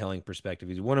storytelling perspective.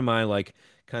 He's one of my like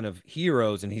kind of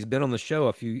heroes, and he's been on the show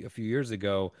a few years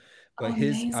ago. But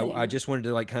Oh, I amazing. just wanted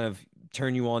to like kind of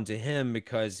turn you on to him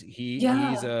because he's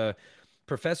Yeah. a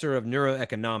professor of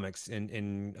neuroeconomics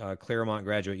in Claremont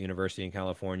Graduate University in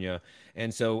California.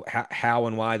 And so, how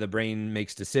and why the brain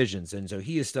makes decisions. And so,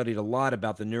 he has studied a lot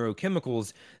about the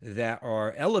neurochemicals that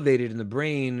are elevated in the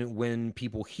brain when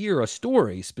people hear a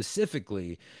story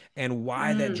specifically, and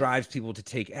why that Mm, drives people to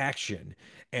take action.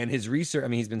 And his research, I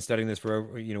mean, he's been studying this for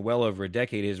well over a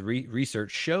decade. His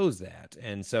research shows that.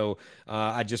 And so,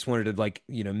 I just wanted to like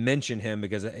mention him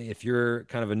because if you're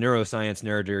kind of a neuroscience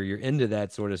nerd or you're into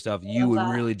that sort of stuff, I you love would that.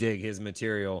 really dig his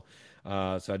material.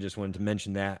 So I just wanted to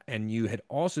mention that. And you had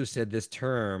also said this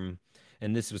term,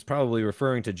 and this was probably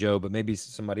referring to Joe, but maybe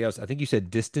somebody else. I think you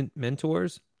said distant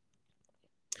mentors.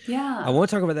 I Yeah. want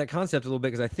to talk about that concept a little bit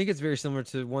because I think it's very similar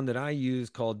to one that I use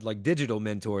called like digital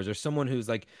mentors, or someone who's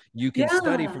like you can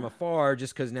study from Yeah. afar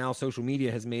just because now social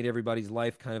media has made everybody's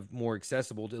life kind of more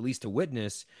accessible, to, at least to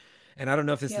witness. And I don't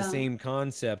know if it's the Yeah. same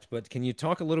concept, but can you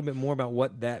talk a little bit more about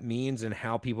what that means and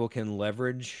how people can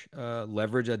leverage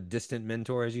a distant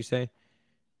mentor, as you say?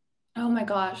 Oh my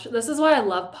gosh. This is why I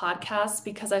love podcasts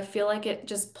because I feel like it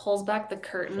just pulls back the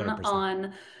curtain 100%.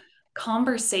 on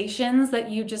conversations that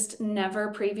you just never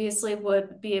previously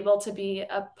would be able to be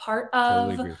a part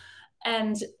Totally of. agree.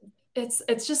 And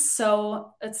it's just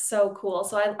so cool.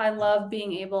 So I love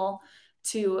being able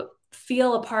to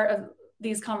feel a part of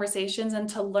these conversations and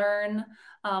to learn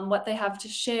what they have to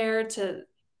share, to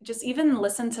just even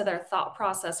listen to their thought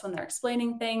process when they're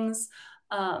explaining things.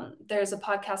 There's a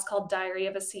podcast called Diary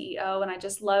of a CEO, and I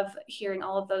just love hearing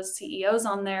all of those CEOs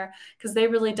on there because they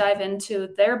really dive into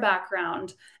their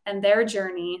background and their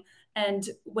journey. And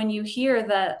when you hear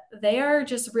that they are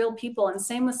just real people, and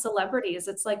same with celebrities,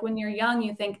 it's like when you're young,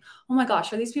 you think, oh my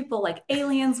gosh, are these people like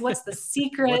aliens? What's the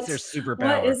What's secret? their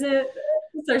What superpower? is it?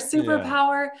 It's their Yeah.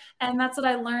 superpower. And that's what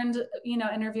I learned,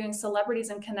 interviewing celebrities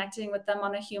and connecting with them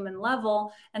on a human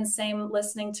level. And same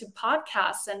listening to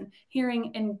podcasts and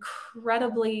hearing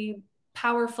incredibly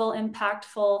powerful,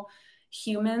 impactful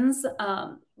humans,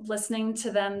 listening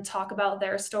to them talk about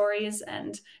their stories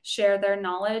and share their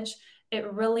knowledge. It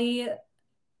really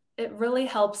it really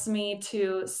helps me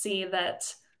to see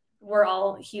that we're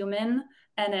all human,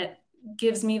 and it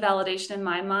gives me validation in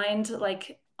my mind,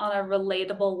 like on a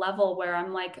relatable level where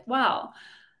I'm like, wow,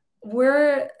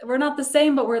 we're not the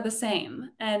same, but we're the same.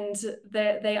 And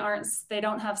they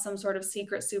don't have some sort of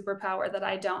secret superpower that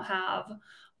I don't have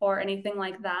or anything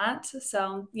like that.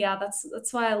 So yeah,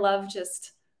 that's why I love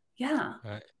just, yeah,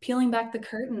 I, peeling back the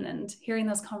curtain and hearing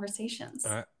those conversations.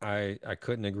 I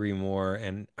couldn't agree more,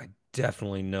 and I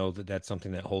definitely know that that's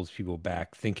something that holds people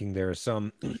back, thinking there is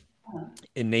some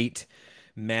innate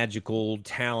magical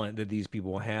talent that these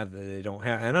people have that they don't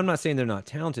have. And I'm not saying they're not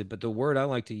talented, but the word I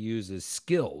like to use is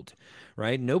skilled,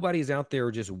 right? Nobody's out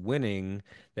there just winning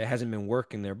that hasn't been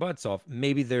working their butts off.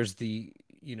 Maybe there's the,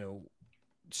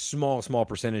 small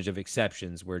percentage of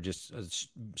exceptions where just a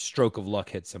stroke of luck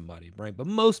hits somebody, right? But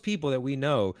most people that we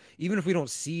know, even if we don't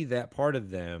see that part of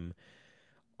them,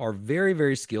 are very,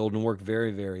 very skilled and work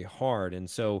very, very hard. And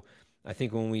so I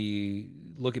think when we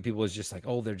look at people as just like,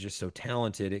 oh, they're just so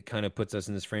talented, it kind of puts us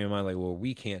in this frame of mind like, well,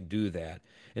 we can't do that.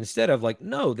 Instead of like,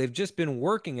 no, they've just been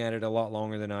working at it a lot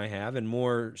longer than I have and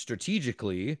more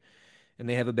strategically, and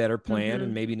they have a better plan,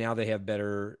 and Mm-hmm. maybe now they have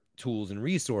better tools and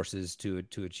resources to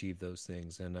achieve those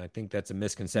things. And I think that's a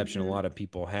misconception a Mm-hmm. lot of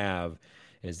people have,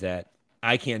 is that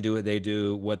I can't do what they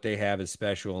do. What they have is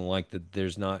special, and like that,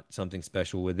 there's not something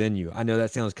special within you. I know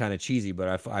that sounds kind of cheesy, but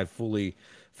I fully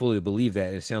believe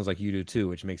that. It sounds like you do too,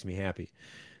 which makes me happy.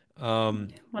 Um,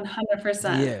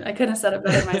 100%. yeah. I couldn't have said it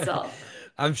better myself.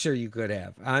 I'm sure you could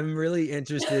have. I'm really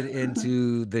interested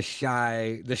into the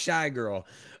shy girl.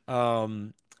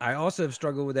 I also have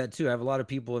struggled with that too. I have a lot of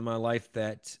people in my life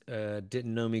that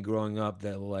didn't know me growing up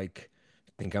that like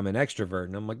think I'm an extrovert,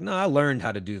 and I'm like, no, I learned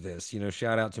how to do this.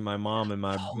 Shout out to my mom and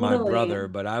my Totally. brother,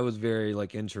 but I was very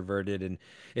like introverted, and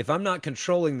if I'm not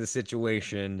controlling the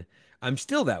situation, I'm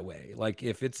still that way. Like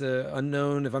if it's a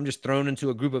unknown, if I'm just thrown into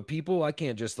a group of people, I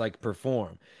can't just like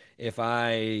perform. If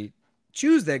I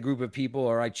choose that group of people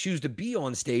or I choose to be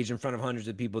on stage in front of hundreds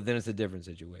of people, then it's a different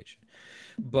situation.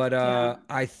 But Yeah.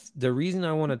 the reason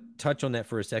I want to touch on that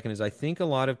for a second is I think a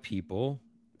lot of people,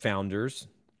 founders,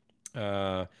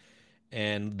 uh,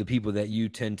 and the people that you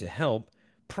tend to help,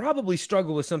 probably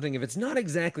struggle with something. If it's not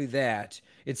exactly that,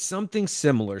 it's something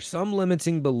similar, some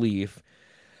limiting belief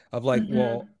of like,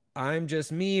 well, Mm-hmm. I'm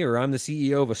just me, or I'm the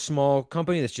CEO of a small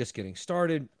company that's just getting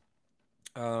started.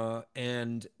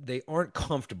 And they aren't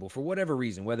comfortable for whatever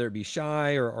reason, whether it be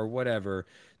shy or whatever,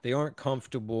 they aren't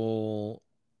comfortable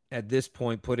at this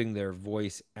point putting their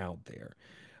voice out there.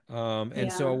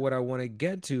 And so Yeah. what I want to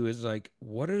get to is like,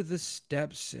 what are the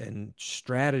steps and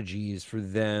strategies for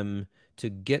them to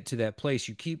get to that place?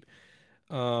 You keep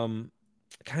um,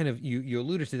 kind of you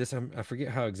alluded to this. I forget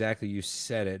how exactly you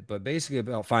said it, but basically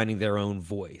about finding their own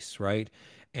voice, right?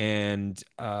 And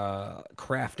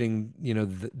crafting,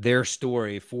 their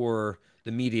story for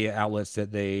the media outlets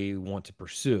that they want to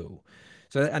pursue.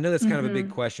 So I know that's kind of a big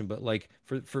Mm-hmm. question, but like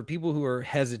for people who are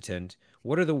hesitant,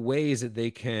 what are the ways that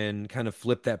they can kind of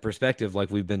flip that perspective,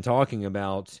 like we've been talking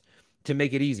about, to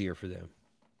make it easier for them?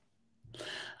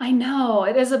 I know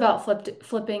it is about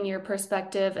flipping your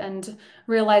perspective and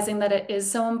realizing that it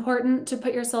is so important to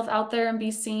put yourself out there and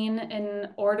be seen in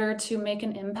order to make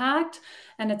an impact.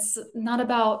 And it's not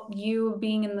about you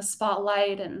being in the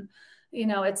spotlight, and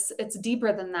it's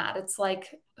deeper than that. It's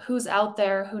like, who's out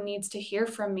there who needs to hear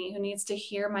from me, who needs to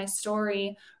hear my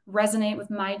story, resonate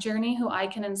with my journey, who I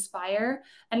can inspire,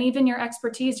 and even your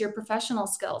expertise, your professional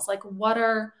skills. Like, what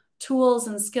are tools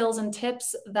and skills and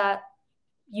tips that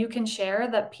you can share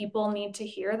that people need to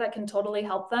hear, that can totally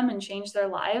help them and change their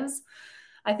lives.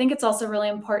 I think it's also really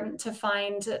important to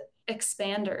find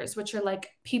expanders, which are like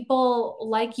people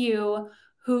like you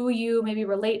who you maybe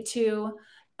relate to,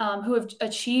 who have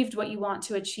achieved what you want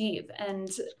to achieve. And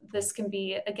this can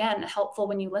be, again, helpful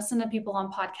when you listen to people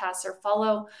on podcasts or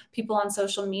follow people on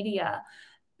social media.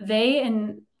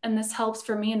 And this helps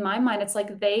for me in my mind. It's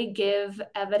like they give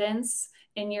evidence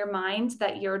in your mind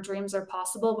that your dreams are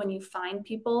possible when you find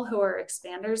people who are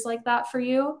expanders like that for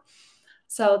you.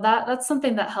 So that's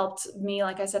something that helped me,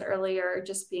 like I said earlier,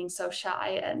 just being so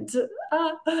shy and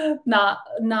not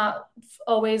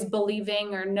always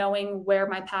believing or knowing where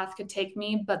my path could take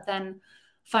me, but then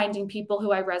finding people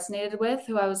who I resonated with,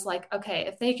 who I was like, okay,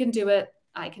 if they can do it,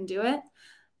 I can do it.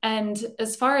 And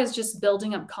as far as just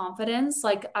building up confidence,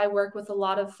 like I work with a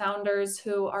lot of founders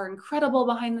who are incredible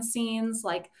behind the scenes.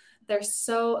 Like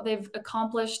they've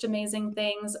accomplished amazing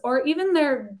things, or even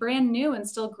they're brand new and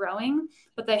still growing,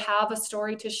 but they have a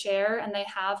story to share and they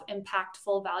have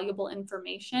impactful, valuable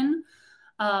information.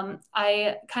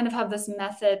 I kind of have this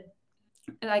method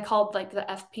and I called like the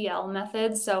FPL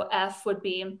method. So F would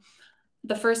be,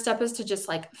 the first step is to just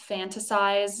like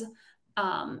fantasize,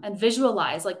 and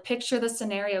visualize, like picture the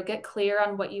scenario, get clear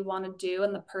on what you want to do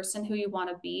and the person who you want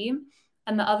to be.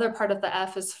 And the other part of the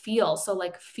F is feel. So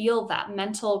like feel that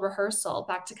mental rehearsal,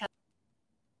 back to kind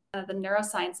of the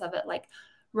neuroscience of it, like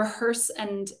rehearse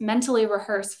and mentally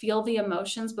rehearse, feel the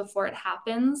emotions before it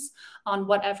happens on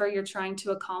whatever you're trying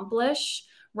to accomplish,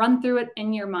 run through it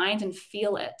in your mind and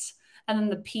feel it. And then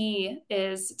the P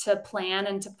is to plan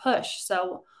and to push.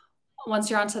 So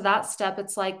once you're onto that step,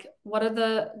 it's like, what are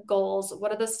the goals?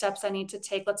 What are the steps I need to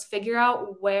take? Let's figure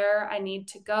out where I need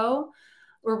to go,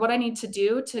 or what I need to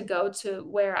do to go to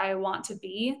where I want to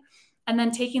be. And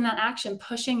then taking that action,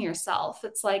 pushing yourself.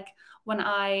 It's like when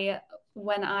I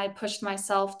pushed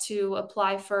myself to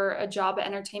apply for a job at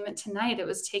Entertainment Tonight, it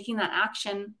was taking that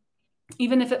action,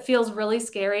 even if it feels really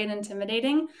scary and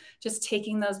intimidating, just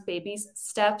taking those baby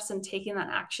steps and taking that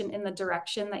action in the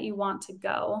direction that you want to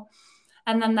go.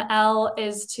 And then the L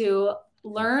is to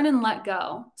learn and let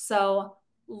go. So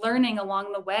learning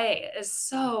along the way is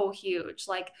so huge.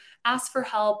 Like ask for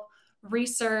help,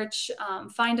 research,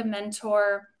 find a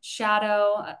mentor,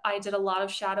 shadow. I did a lot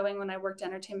of shadowing when I worked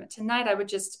Entertainment Tonight. I would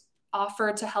just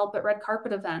offer to help at red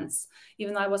carpet events,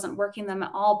 even though I wasn't working them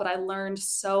at all, but I learned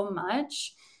so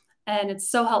much. And it's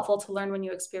so helpful to learn when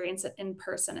you experience it in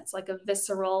person. It's like a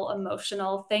visceral,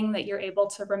 emotional thing that you're able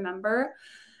to remember.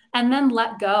 And then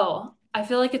let go. I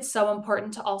feel like it's so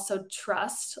important to also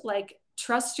trust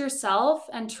yourself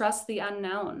and trust the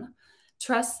unknown.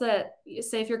 Trust that,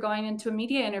 say, if you're going into a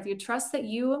media interview, trust that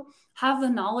you have the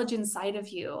knowledge inside of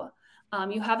you.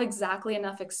 You have exactly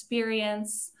enough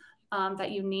experience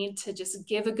that you need to just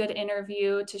give a good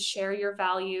interview, to share your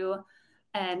value,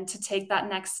 and to take that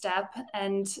next step.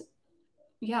 And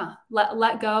yeah,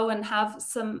 let go and have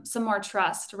some more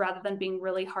trust, rather than being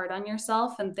really hard on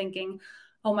yourself and thinking,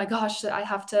 oh my gosh, I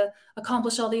have to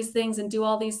accomplish all these things and do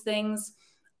all these things.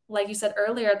 Like you said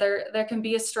earlier, there can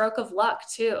be a stroke of luck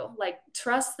too. Like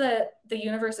trust that the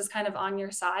universe is kind of on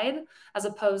your side, as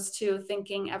opposed to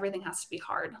thinking everything has to be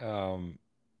hard.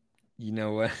 You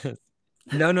know what?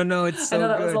 No, it's I so know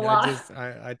that was a good. lot.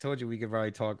 I told you we could probably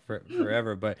talk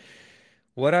forever, but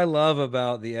What I love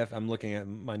about I'm looking at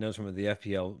my notes from the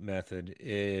FPL method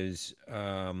is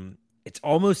it's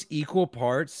almost equal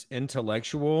parts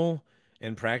intellectual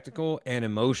and practical and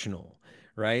emotional,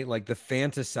 right? Like the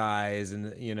fantasize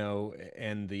and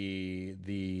and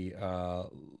the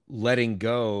letting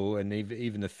go and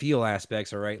even the feel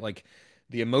aspects are right. Like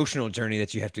the emotional journey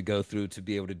that you have to go through to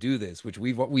be able to do this, which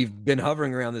we've been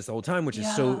hovering around this the whole time, which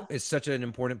is Yeah, it's such an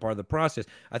important part of the process.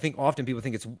 I think often people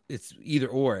think it's either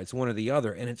or, it's one or the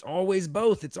other, and it's always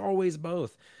both. It's always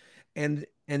both. And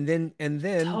then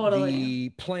totally. the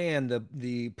plan,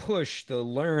 the push, the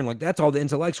learn, like that's all the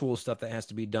intellectual stuff that has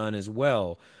to be done as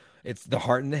well. It's the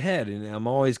heart and the head, and I'm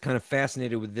always kind of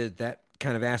fascinated with that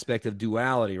kind of aspect of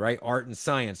duality, right? Art and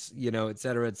science, et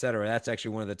cetera, et cetera. That's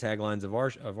actually one of the taglines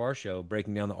of our show,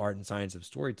 breaking down the art and science of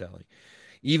storytelling.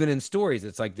 Even in stories,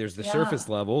 it's like there's the Yeah, surface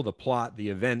level, the plot, the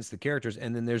events, the characters,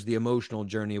 and then there's the emotional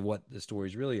journey of what the story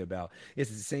is really about. It's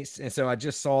the same, and so I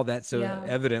just saw that so yeah,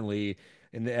 evidently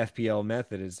in the FPL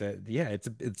method is that yeah, it's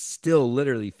still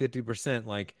literally 50%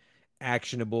 like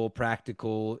actionable,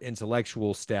 practical,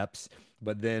 intellectual steps,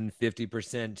 but then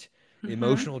 50% hmm,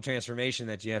 emotional transformation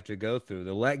that you have to go through.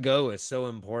 The let go is so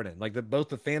important. Like both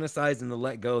the fantasize and the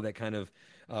let go, that kind of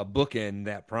bookend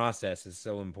that process is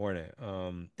so important.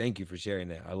 Thank you for sharing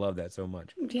that. I love that so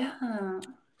much. yeah.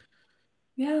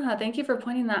 Yeah, thank you for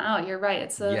pointing that out. You're right.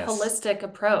 It's a Yes. holistic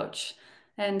approach,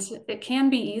 and it can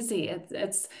be easy.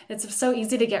 It's so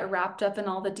easy to get wrapped up in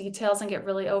all the details and get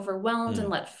really overwhelmed and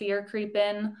Mm. let fear creep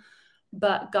in.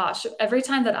 But gosh, every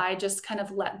time that I just kind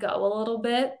of let go a little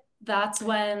bit, that's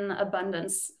when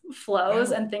abundance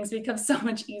flows Well, and things become so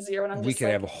much easier when I'm we just could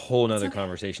have a like, whole it's nother okay.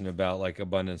 conversation about like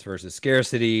abundance versus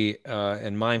scarcity,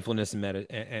 and mindfulness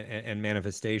and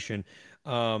manifestation.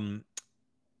 Um,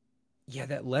 yeah,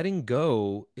 that letting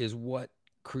go is what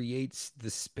creates the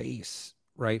space,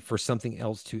 right, for something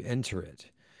else to enter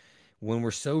it. When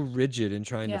we're so rigid and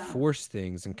trying to Yeah, force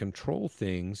things and control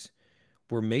things,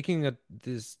 we're making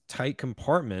this tight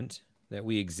compartment that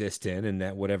we exist in and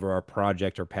that whatever our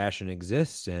project or passion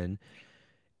exists in,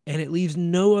 and it leaves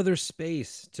no other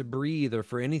space to breathe or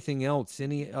for anything else,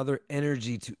 any other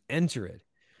energy to enter it.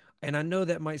 And I know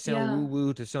that might sound woo yeah,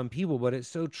 woo to some people, but it's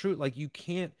so true. Like you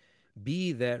can't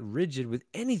be that rigid with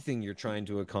anything you're trying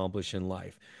to accomplish in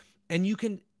life. And you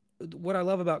can, what I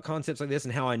love about concepts like this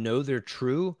and how I know they're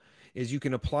true is you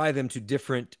can apply them to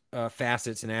different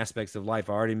facets and aspects of life.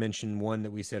 I already mentioned one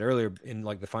that we said earlier in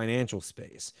like the financial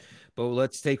space, but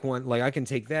let's take one, like I can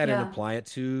take that and yeah, apply it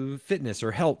to fitness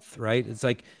or health, right? It's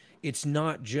like, it's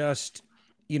not just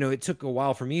it took a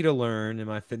while for me to learn in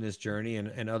my fitness journey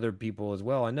and other people as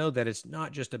well. I know that it's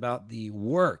not just about the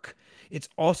work, it's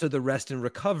also the rest and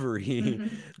recovery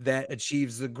hmm, that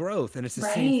achieves the growth. And it's the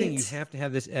same thing. You right. have to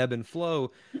have this ebb and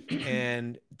flow.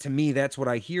 And to me, that's what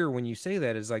I hear when you say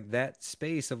that is like that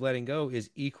space of letting go is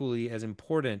equally as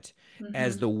important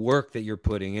as the Hmm, work that you're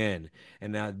putting in.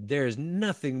 And now there's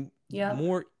nothing yep.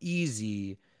 more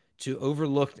easy to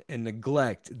overlook and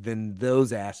neglect than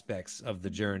those aspects of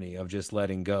the journey of just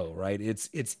letting go, right?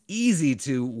 It's easy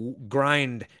to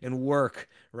grind and work,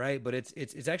 right? But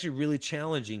it's actually really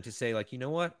challenging to say like, you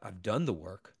know what? I've done the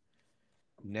work.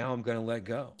 Now I'm going to let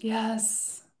go.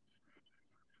 Yes.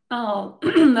 Oh,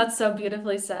 that's so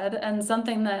beautifully said. And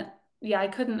something that, yeah, I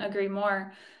couldn't agree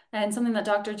more. And something that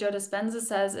Dr. Joe Dispenza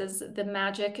says is the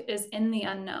magic is in the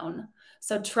unknown.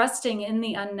 So trusting in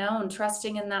the unknown,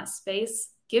 trusting in that space,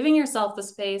 giving yourself the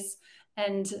space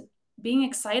and being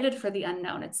excited for the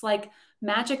unknown. It's like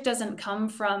magic doesn't come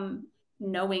from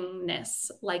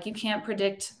knowingness. Like you can't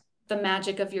predict the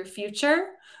magic of your future.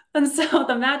 And so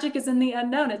the magic is in the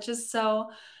unknown. It's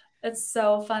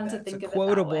so fun to That's a think of it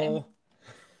that way. quotable.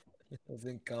 It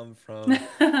doesn't come from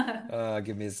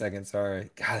give me a second,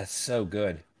 sorry. God, that's so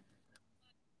good.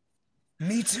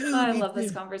 Me too, I me love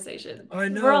this too. conversation. I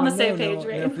We're know, on I the know. same page, No,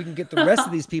 and if right? we can get the rest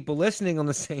of these people listening on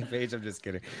the same page, I'm just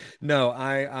kidding. No,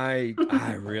 I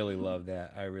really love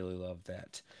that. I really love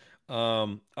that.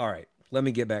 All right, let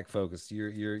me get back focused.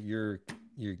 You're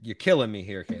killing me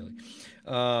here,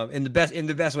 Kaylee. In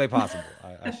the best way possible.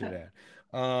 I should add.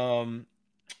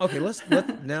 Okay, let's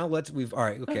we've all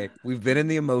right. Okay, we've been in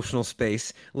the emotional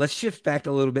space. Let's shift back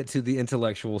a little bit to the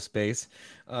intellectual space.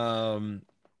 Um,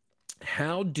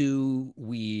 how do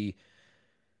we?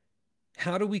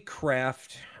 How do we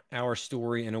craft our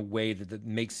story in a way that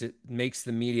makes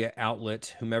the media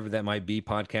outlet, whomever that might be,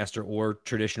 podcaster or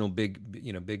traditional big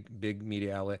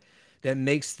media outlet, that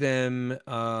makes them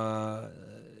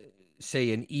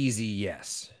say an easy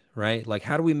yes, right? Like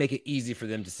how do we make it easy for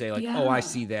them to say like, oh, I Yeah,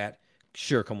 see that,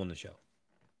 sure, come on the show.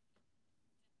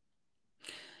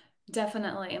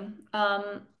 definitely.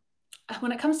 Um,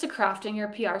 when it comes to crafting your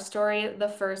PR story, the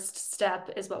first step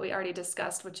is what we already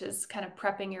discussed, which is kind of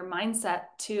prepping your mindset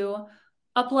to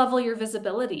up-level your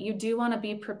visibility. You do want to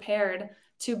be prepared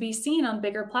to be seen on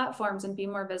bigger platforms and be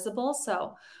more visible.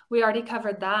 So we already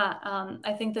covered that.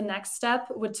 I think the next step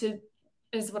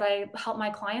is what I help my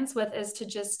clients with, is to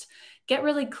just get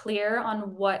really clear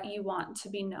on what you want to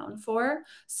be known for.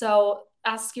 So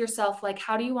ask yourself, like,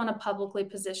 how do you want to publicly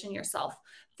position yourself?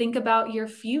 Think about your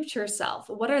future self.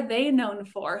 What are they known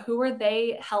for? Who are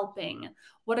they helping?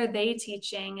 What are they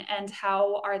teaching? And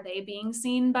how are they being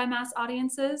seen by mass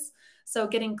audiences? So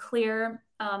getting clear,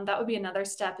 that would be another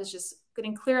step, is just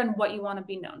getting clear on what you want to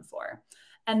be known for.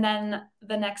 And then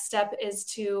the next step is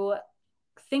to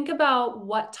think about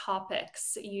what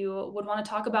topics you would want to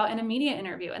talk about in a media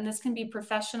interview. And this can be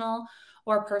professional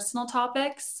or personal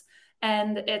topics.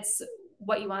 And it's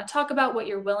what you want to talk about, what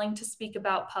you're willing to speak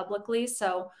about publicly.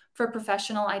 So for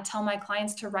professional, I tell my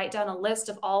clients to write down a list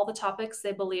of all the topics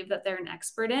they believe that they're an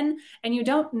expert in. And you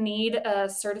don't need a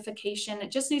certification.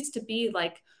 It just needs to be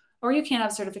like, or you can't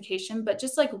have certification, but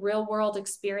just like real world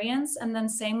experience. And then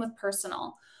same with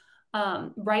personal.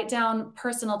 Write down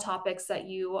personal topics that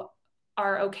you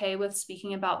are okay with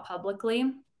speaking about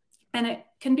publicly. And it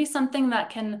can be something that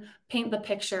can paint the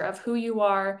picture of who you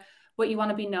are, what you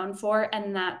want to be known for,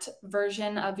 and that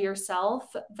version of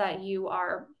yourself that you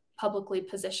are publicly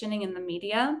positioning in the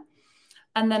media.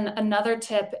 And then another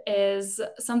tip is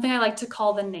something I like to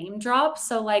call the name drop.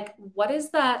 So like, what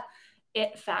is that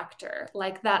it factor,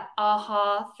 like that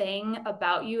aha thing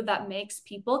about you that makes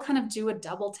people kind of do a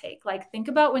double take? Like, think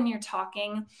about when you're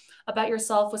talking about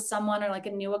yourself with someone or like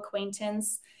a new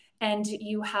acquaintance, and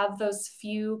you have those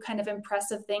few kind of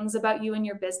impressive things about you and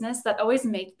your business that always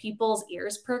make people's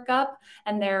ears perk up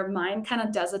and their mind kind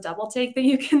of does a double take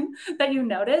that you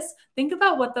notice. Think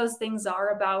about what those things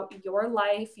are about your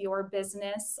life, your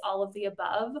business, all of the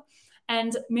above.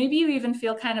 And maybe you even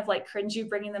feel kind of like cringy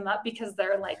bringing them up because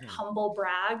they're like humble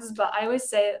brags. But I always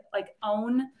say, like,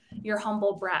 own your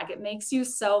humble brag. It makes you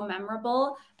so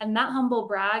memorable. And that humble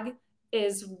brag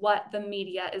is what the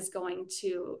media is going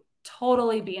to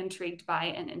totally be intrigued by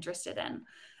and interested in.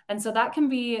 And so that can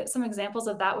be some examples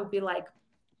of that would be like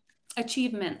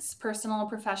achievements, personal,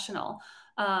 professional.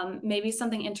 Maybe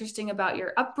something interesting about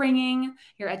your upbringing,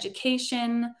 your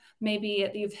education. Maybe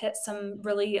you've hit some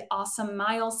really awesome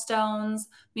milestones.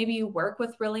 Maybe you work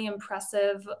with really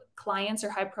impressive clients or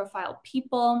high profile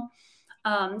people.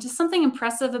 Just something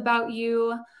impressive about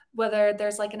you, whether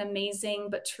there's like an amazing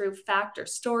but true fact or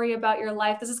story about your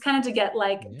life. This is kind of to get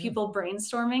like people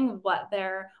brainstorming what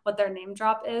their name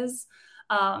drop is.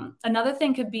 Another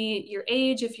thing could be your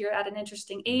age, if you're at an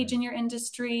interesting age in your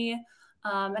industry.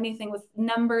 Anything with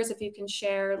numbers, if you can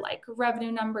share like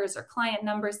revenue numbers or client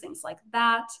numbers, things like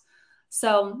that.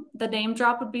 So the name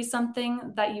drop would be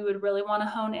something that you would really want to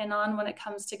hone in on when it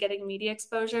comes to getting media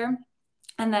exposure.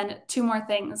 And then two more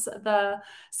things. The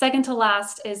second to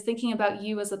last is thinking about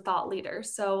you as a thought leader.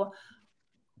 So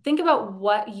think about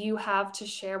what you have to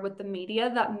share with the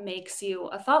media that makes you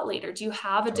a thought leader. Do you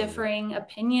have a differing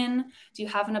opinion? Do you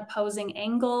have an opposing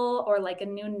angle or like a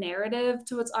new narrative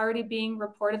to what's already being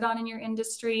reported on in your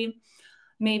industry?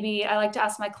 Maybe I like to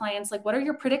ask my clients, like, what are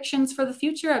your predictions for the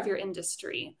future of your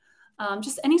industry?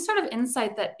 Just any sort of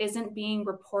insight that isn't being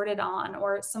reported on,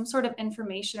 or some sort of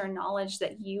information or knowledge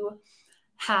that you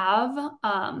have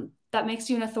that makes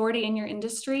you an authority in your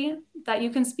industry that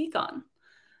you can speak on.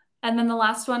 And then the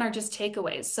last one are just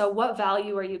takeaways. So what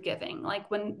value are you giving? Like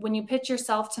when you pitch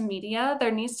yourself to media, there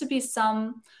needs to be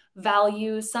some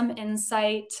value, some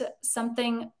insight,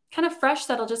 something kind of fresh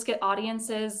that'll just get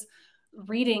audiences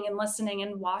reading and listening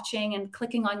and watching and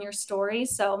clicking on your story.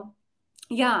 So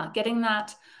yeah, getting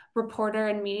that reporter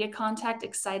and media contact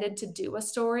excited to do a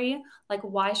story. Like,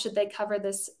 why should they cover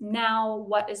this now?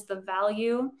 What is the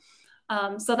value?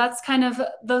 So that's kind of,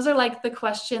 those are like the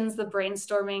questions, the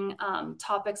brainstorming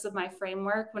topics of my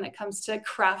framework when it comes to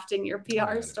crafting your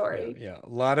PR story. Yeah. A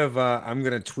lot of, I'm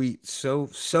going to tweet so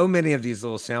many of these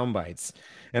little sound bites,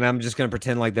 and I'm just going to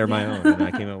pretend like they're my own and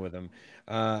I came up with them.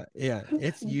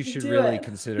 You should really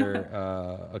consider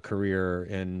a career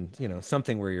in,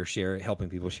 something where you're helping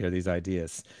people share these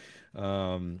ideas. It's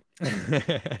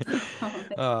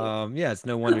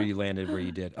no wonder you landed where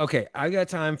you did. Okay, I got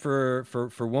time for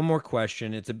one more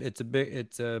question. It's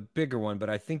a bigger one, but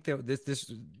I think that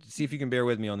this see if you can bear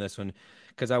with me on this one,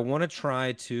 because I want to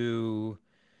try to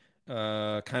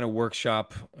kind of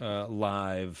workshop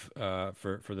live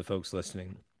for the folks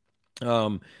listening.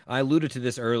 I alluded to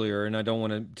this earlier, and I don't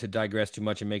want to digress too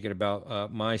much and make it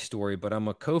about my story, but I'm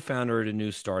a co-founder at a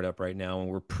new startup right now, and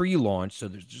we're pre-launch, so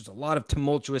there's just a lot of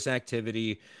tumultuous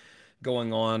activity.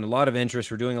 going on, a lot of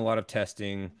interest. We're doing a lot of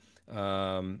testing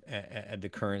at the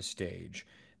current stage.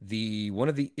 One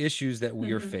of the issues that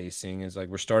we are facing is like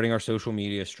we're starting our social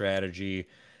media strategy.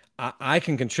 I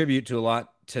can contribute to a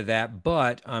lot to that,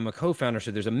 but I'm a co-founder,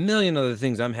 so there's a million other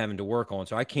things I'm having to work on,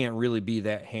 so I can't really be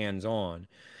that hands-on.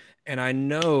 And I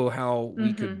know how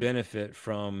we could benefit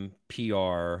from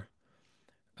PR,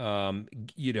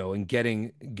 and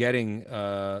getting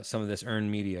some of this earned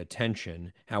media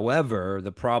attention. However,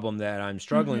 the problem that I'm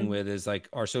struggling with is like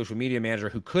our social media manager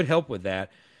who could help with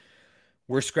that.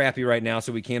 We're scrappy right now,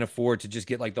 so we can't afford to just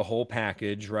get like the whole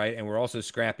package, right? And we're also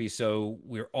scrappy, so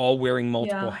we're all wearing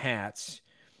multiple hats.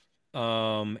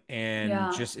 And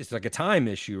just it's like a time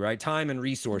issue, right? Time and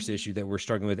resource issue that we're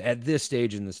struggling with at this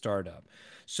stage in the startup.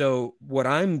 So what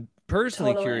I'm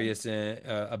personally curious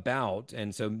about,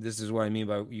 and so this is what I mean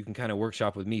by you can kind of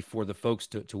workshop with me for the folks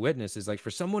to witness, is like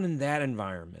for someone in that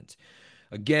environment.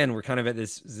 Again, we're kind of at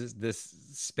this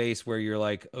space where you're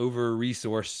like over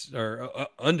resourced or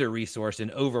under resourced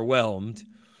and overwhelmed.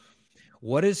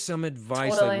 What is some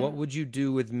advice? Like, what would you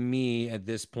do with me at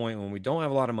this point when we don't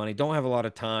have a lot of money, don't have a lot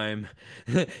of time,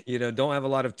 don't have a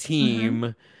lot of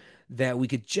team, that we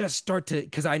could just start to,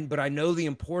 but I know the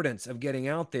importance of getting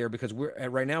out there because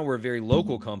right now we're a very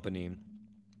local company.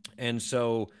 And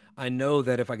so I know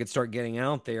that if I could start getting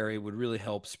out there, it would really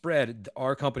help spread.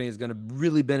 Our company is going to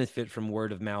really benefit from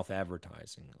word of mouth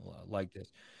advertising like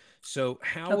this. So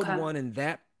how would one in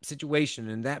that situation,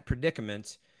 in that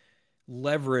predicament,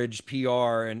 leverage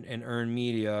PR and earn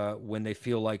media when they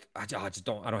feel like I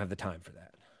don't have the time for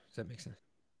that? Does that make sense?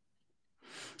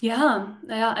 Yeah.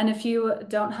 And if you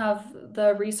don't have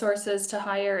the resources to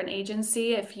hire an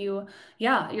agency, you're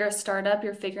a startup,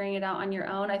 you're figuring it out on your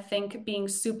own, I think being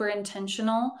super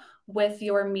intentional with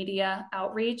your media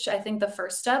outreach, I think the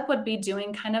first step would be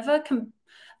doing kind of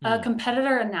a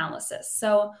competitor analysis.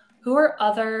 So who are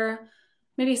other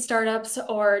maybe startups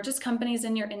or just companies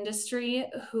in your industry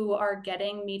who are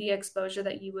getting media exposure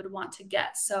that you would want to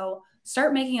get? So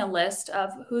start making a list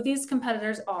of who these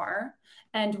competitors are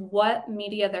and what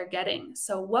media they're getting.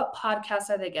 So what podcasts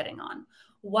are they getting on?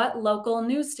 What local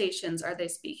news stations are they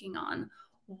speaking on?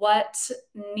 What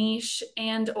niche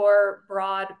and or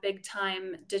broad big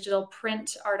time digital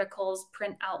print articles,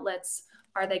 print outlets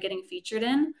are they getting featured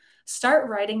in? Start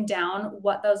writing down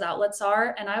what those outlets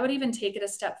are. And I would even take it a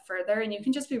step further, and you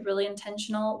can just be really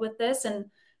intentional with this and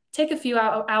take a few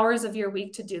hours of your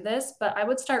week to do this. But I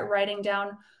would start writing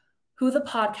down who the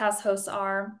podcast hosts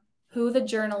are, who the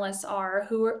journalists are,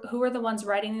 who are the ones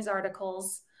writing these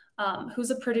articles,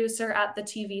 who's a producer at the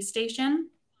TV station,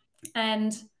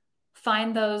 and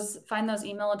find those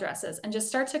email addresses and just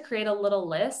start to create a little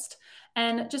list.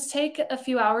 And just take a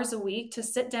few hours a week to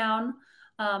sit down,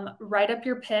 write up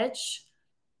your pitch,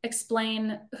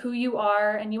 explain who you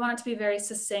are, and you want it to be very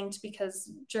succinct because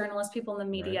journalists, people in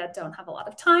the media don't have a lot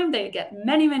of time. They get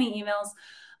many, many emails,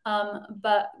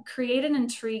 but create an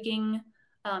intriguing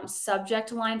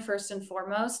subject line first and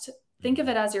foremost. Think of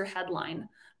it as your headline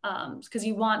because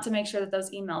you want to make sure that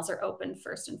those emails are open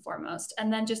first and foremost.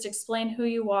 And then just explain who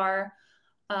you are,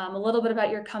 a little bit about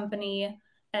your company,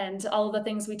 and all of the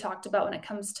things we talked about when it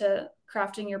comes to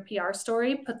crafting your PR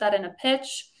story. Put that in a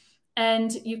pitch,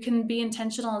 and you can be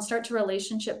intentional and start to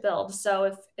relationship build.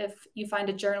 So if you find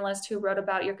a journalist who wrote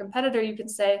about your competitor, you can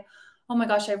say, oh my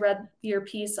gosh, I read your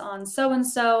piece on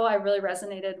so-and-so. I really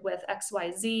resonated with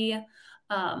XYZ.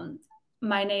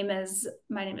 My name is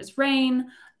Rain.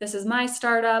 This is my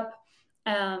startup.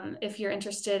 If you're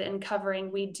interested in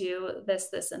covering, we do this,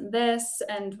 this, and this,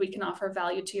 and we can offer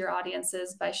value to your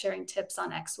audiences by sharing tips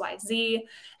on XYZ,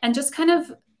 and just kind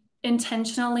of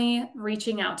intentionally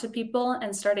reaching out to people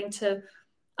and starting to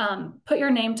put your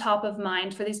name top of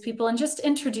mind for these people and just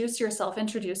introduce yourself,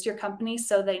 introduce your company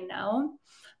so they know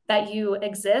that you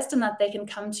exist and that they can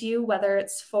come to you, whether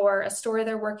it's for a story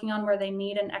they're working on where they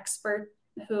need an expert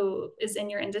who is in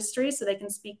your industry so they can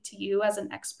speak to you as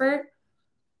an expert.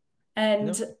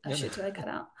 And did I cut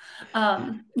out?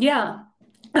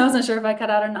 I wasn't sure if I cut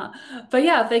out or not, but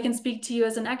yeah, if they can speak to you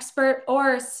as an expert,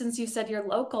 or since you said you're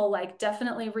local, like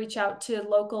definitely reach out to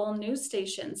local news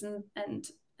stations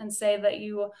and say that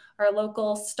you are a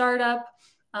local startup.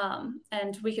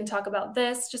 And we can talk about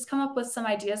this, just come up with some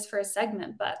ideas for a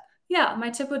segment. But yeah, my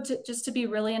tip would just to be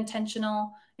really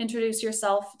intentional, introduce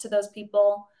yourself to those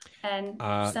people, and send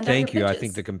out your thank you. pitches. I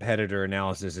think the competitor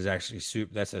analysis is actually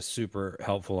that's a super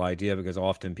helpful idea, because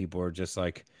often people are just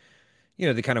like,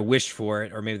 they kind of wish for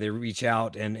it, or maybe they reach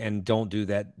out and don't do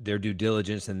their due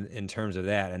diligence in terms of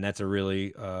that. And that's a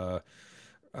really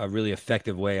a really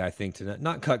effective way, I think, to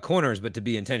not cut corners, but to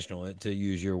be intentional, to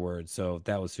use your words. So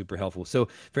that was super helpful. So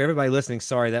for everybody listening,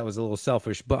 sorry, that was a little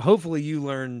selfish, but hopefully you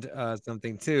learned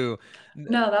something too.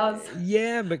 No, that was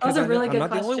a really good I'm not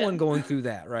question. the only one going through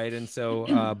that, right? And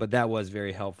so, but that was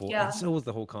very helpful. Yeah. And so was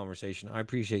the whole conversation. I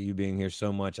appreciate you being here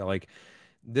so much.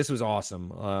 This was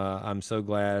awesome. I'm so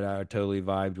glad I totally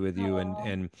vibed with you,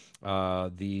 and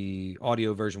the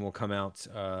audio version will come out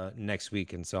next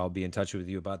week, and so I'll be in touch with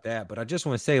you about that. But I just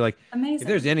want to say, Amazing. if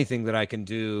there's anything that I can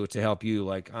do to help you,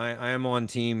 I am on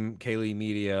Team Kayley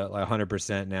Media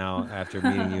 100% now after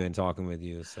meeting you and talking with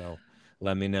you. So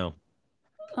let me know.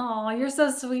 Oh, you're so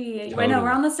sweet. I know Totally.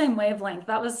 we're on the same wavelength.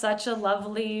 That was such a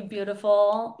lovely,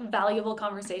 beautiful, valuable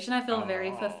conversation. I feel very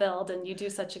fulfilled, and you do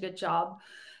such a good job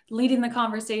leading the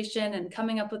conversation and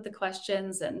coming up with the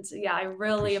questions. And yeah, I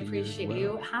really appreciate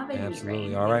you having me. Absolutely.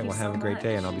 Rain. All right. Thank Well, you have so a great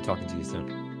day, much. and I'll be talking to you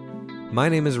soon. My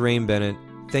name is Rain Bennett.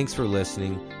 Thanks for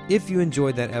listening. If you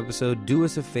enjoyed that episode, do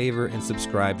us a favor and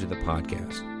subscribe to the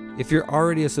podcast. If you're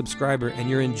already a subscriber and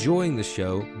you're enjoying the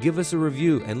show, give us a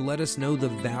review and let us know the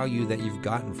value that you've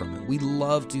gotten from it. We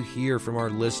love to hear from our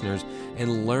listeners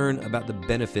and learn about the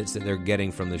benefits that they're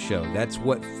getting from the show. That's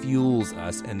what fuels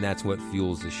us, and that's what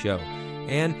fuels the show.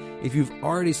 And if you've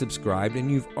already subscribed and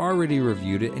you've already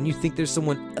reviewed it and you think there's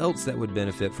someone else that would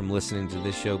benefit from listening to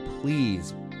this show,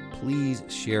 please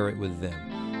share it with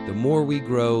them. The more we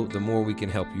grow, the more we can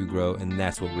help you grow, and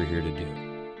that's what we're here to do.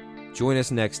 Join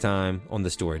us next time on the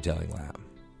Storytelling Lab.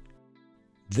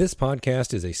 This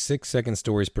podcast is a 6 Second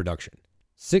Stories production.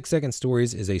 6 Second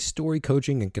Stories is a story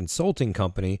coaching and consulting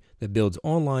company that builds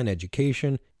online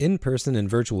education, in-person and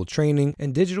virtual training,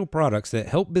 and digital products that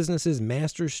help businesses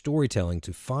master storytelling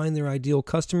to find their ideal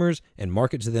customers and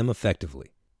market to them effectively.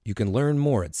 You can learn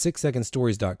more at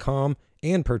 6secondstories.com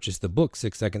and purchase the book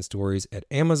 6 Second Stories at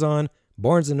Amazon,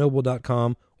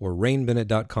 barnesandnoble.com, or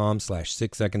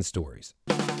rainbennett.com/6secondstories.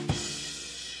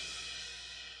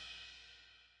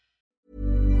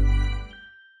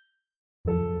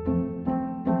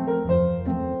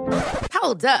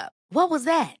 Hold up. What was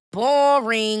that?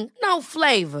 Boring. No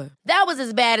flavor. That was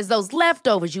as bad as those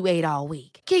leftovers you ate all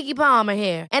week. Keke Palmer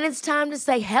here, and it's time to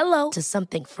say hello to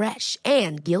something fresh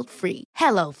and guilt-free.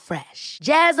 Hello Fresh.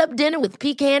 Jazz up dinner with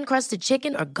pecan-crusted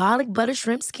chicken or garlic butter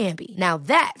shrimp scampi. Now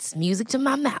that's music to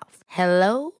my mouth.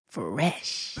 Hello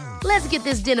Fresh. Let's get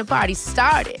this dinner party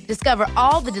started. Discover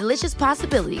all the delicious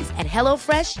possibilities at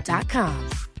HelloFresh.com.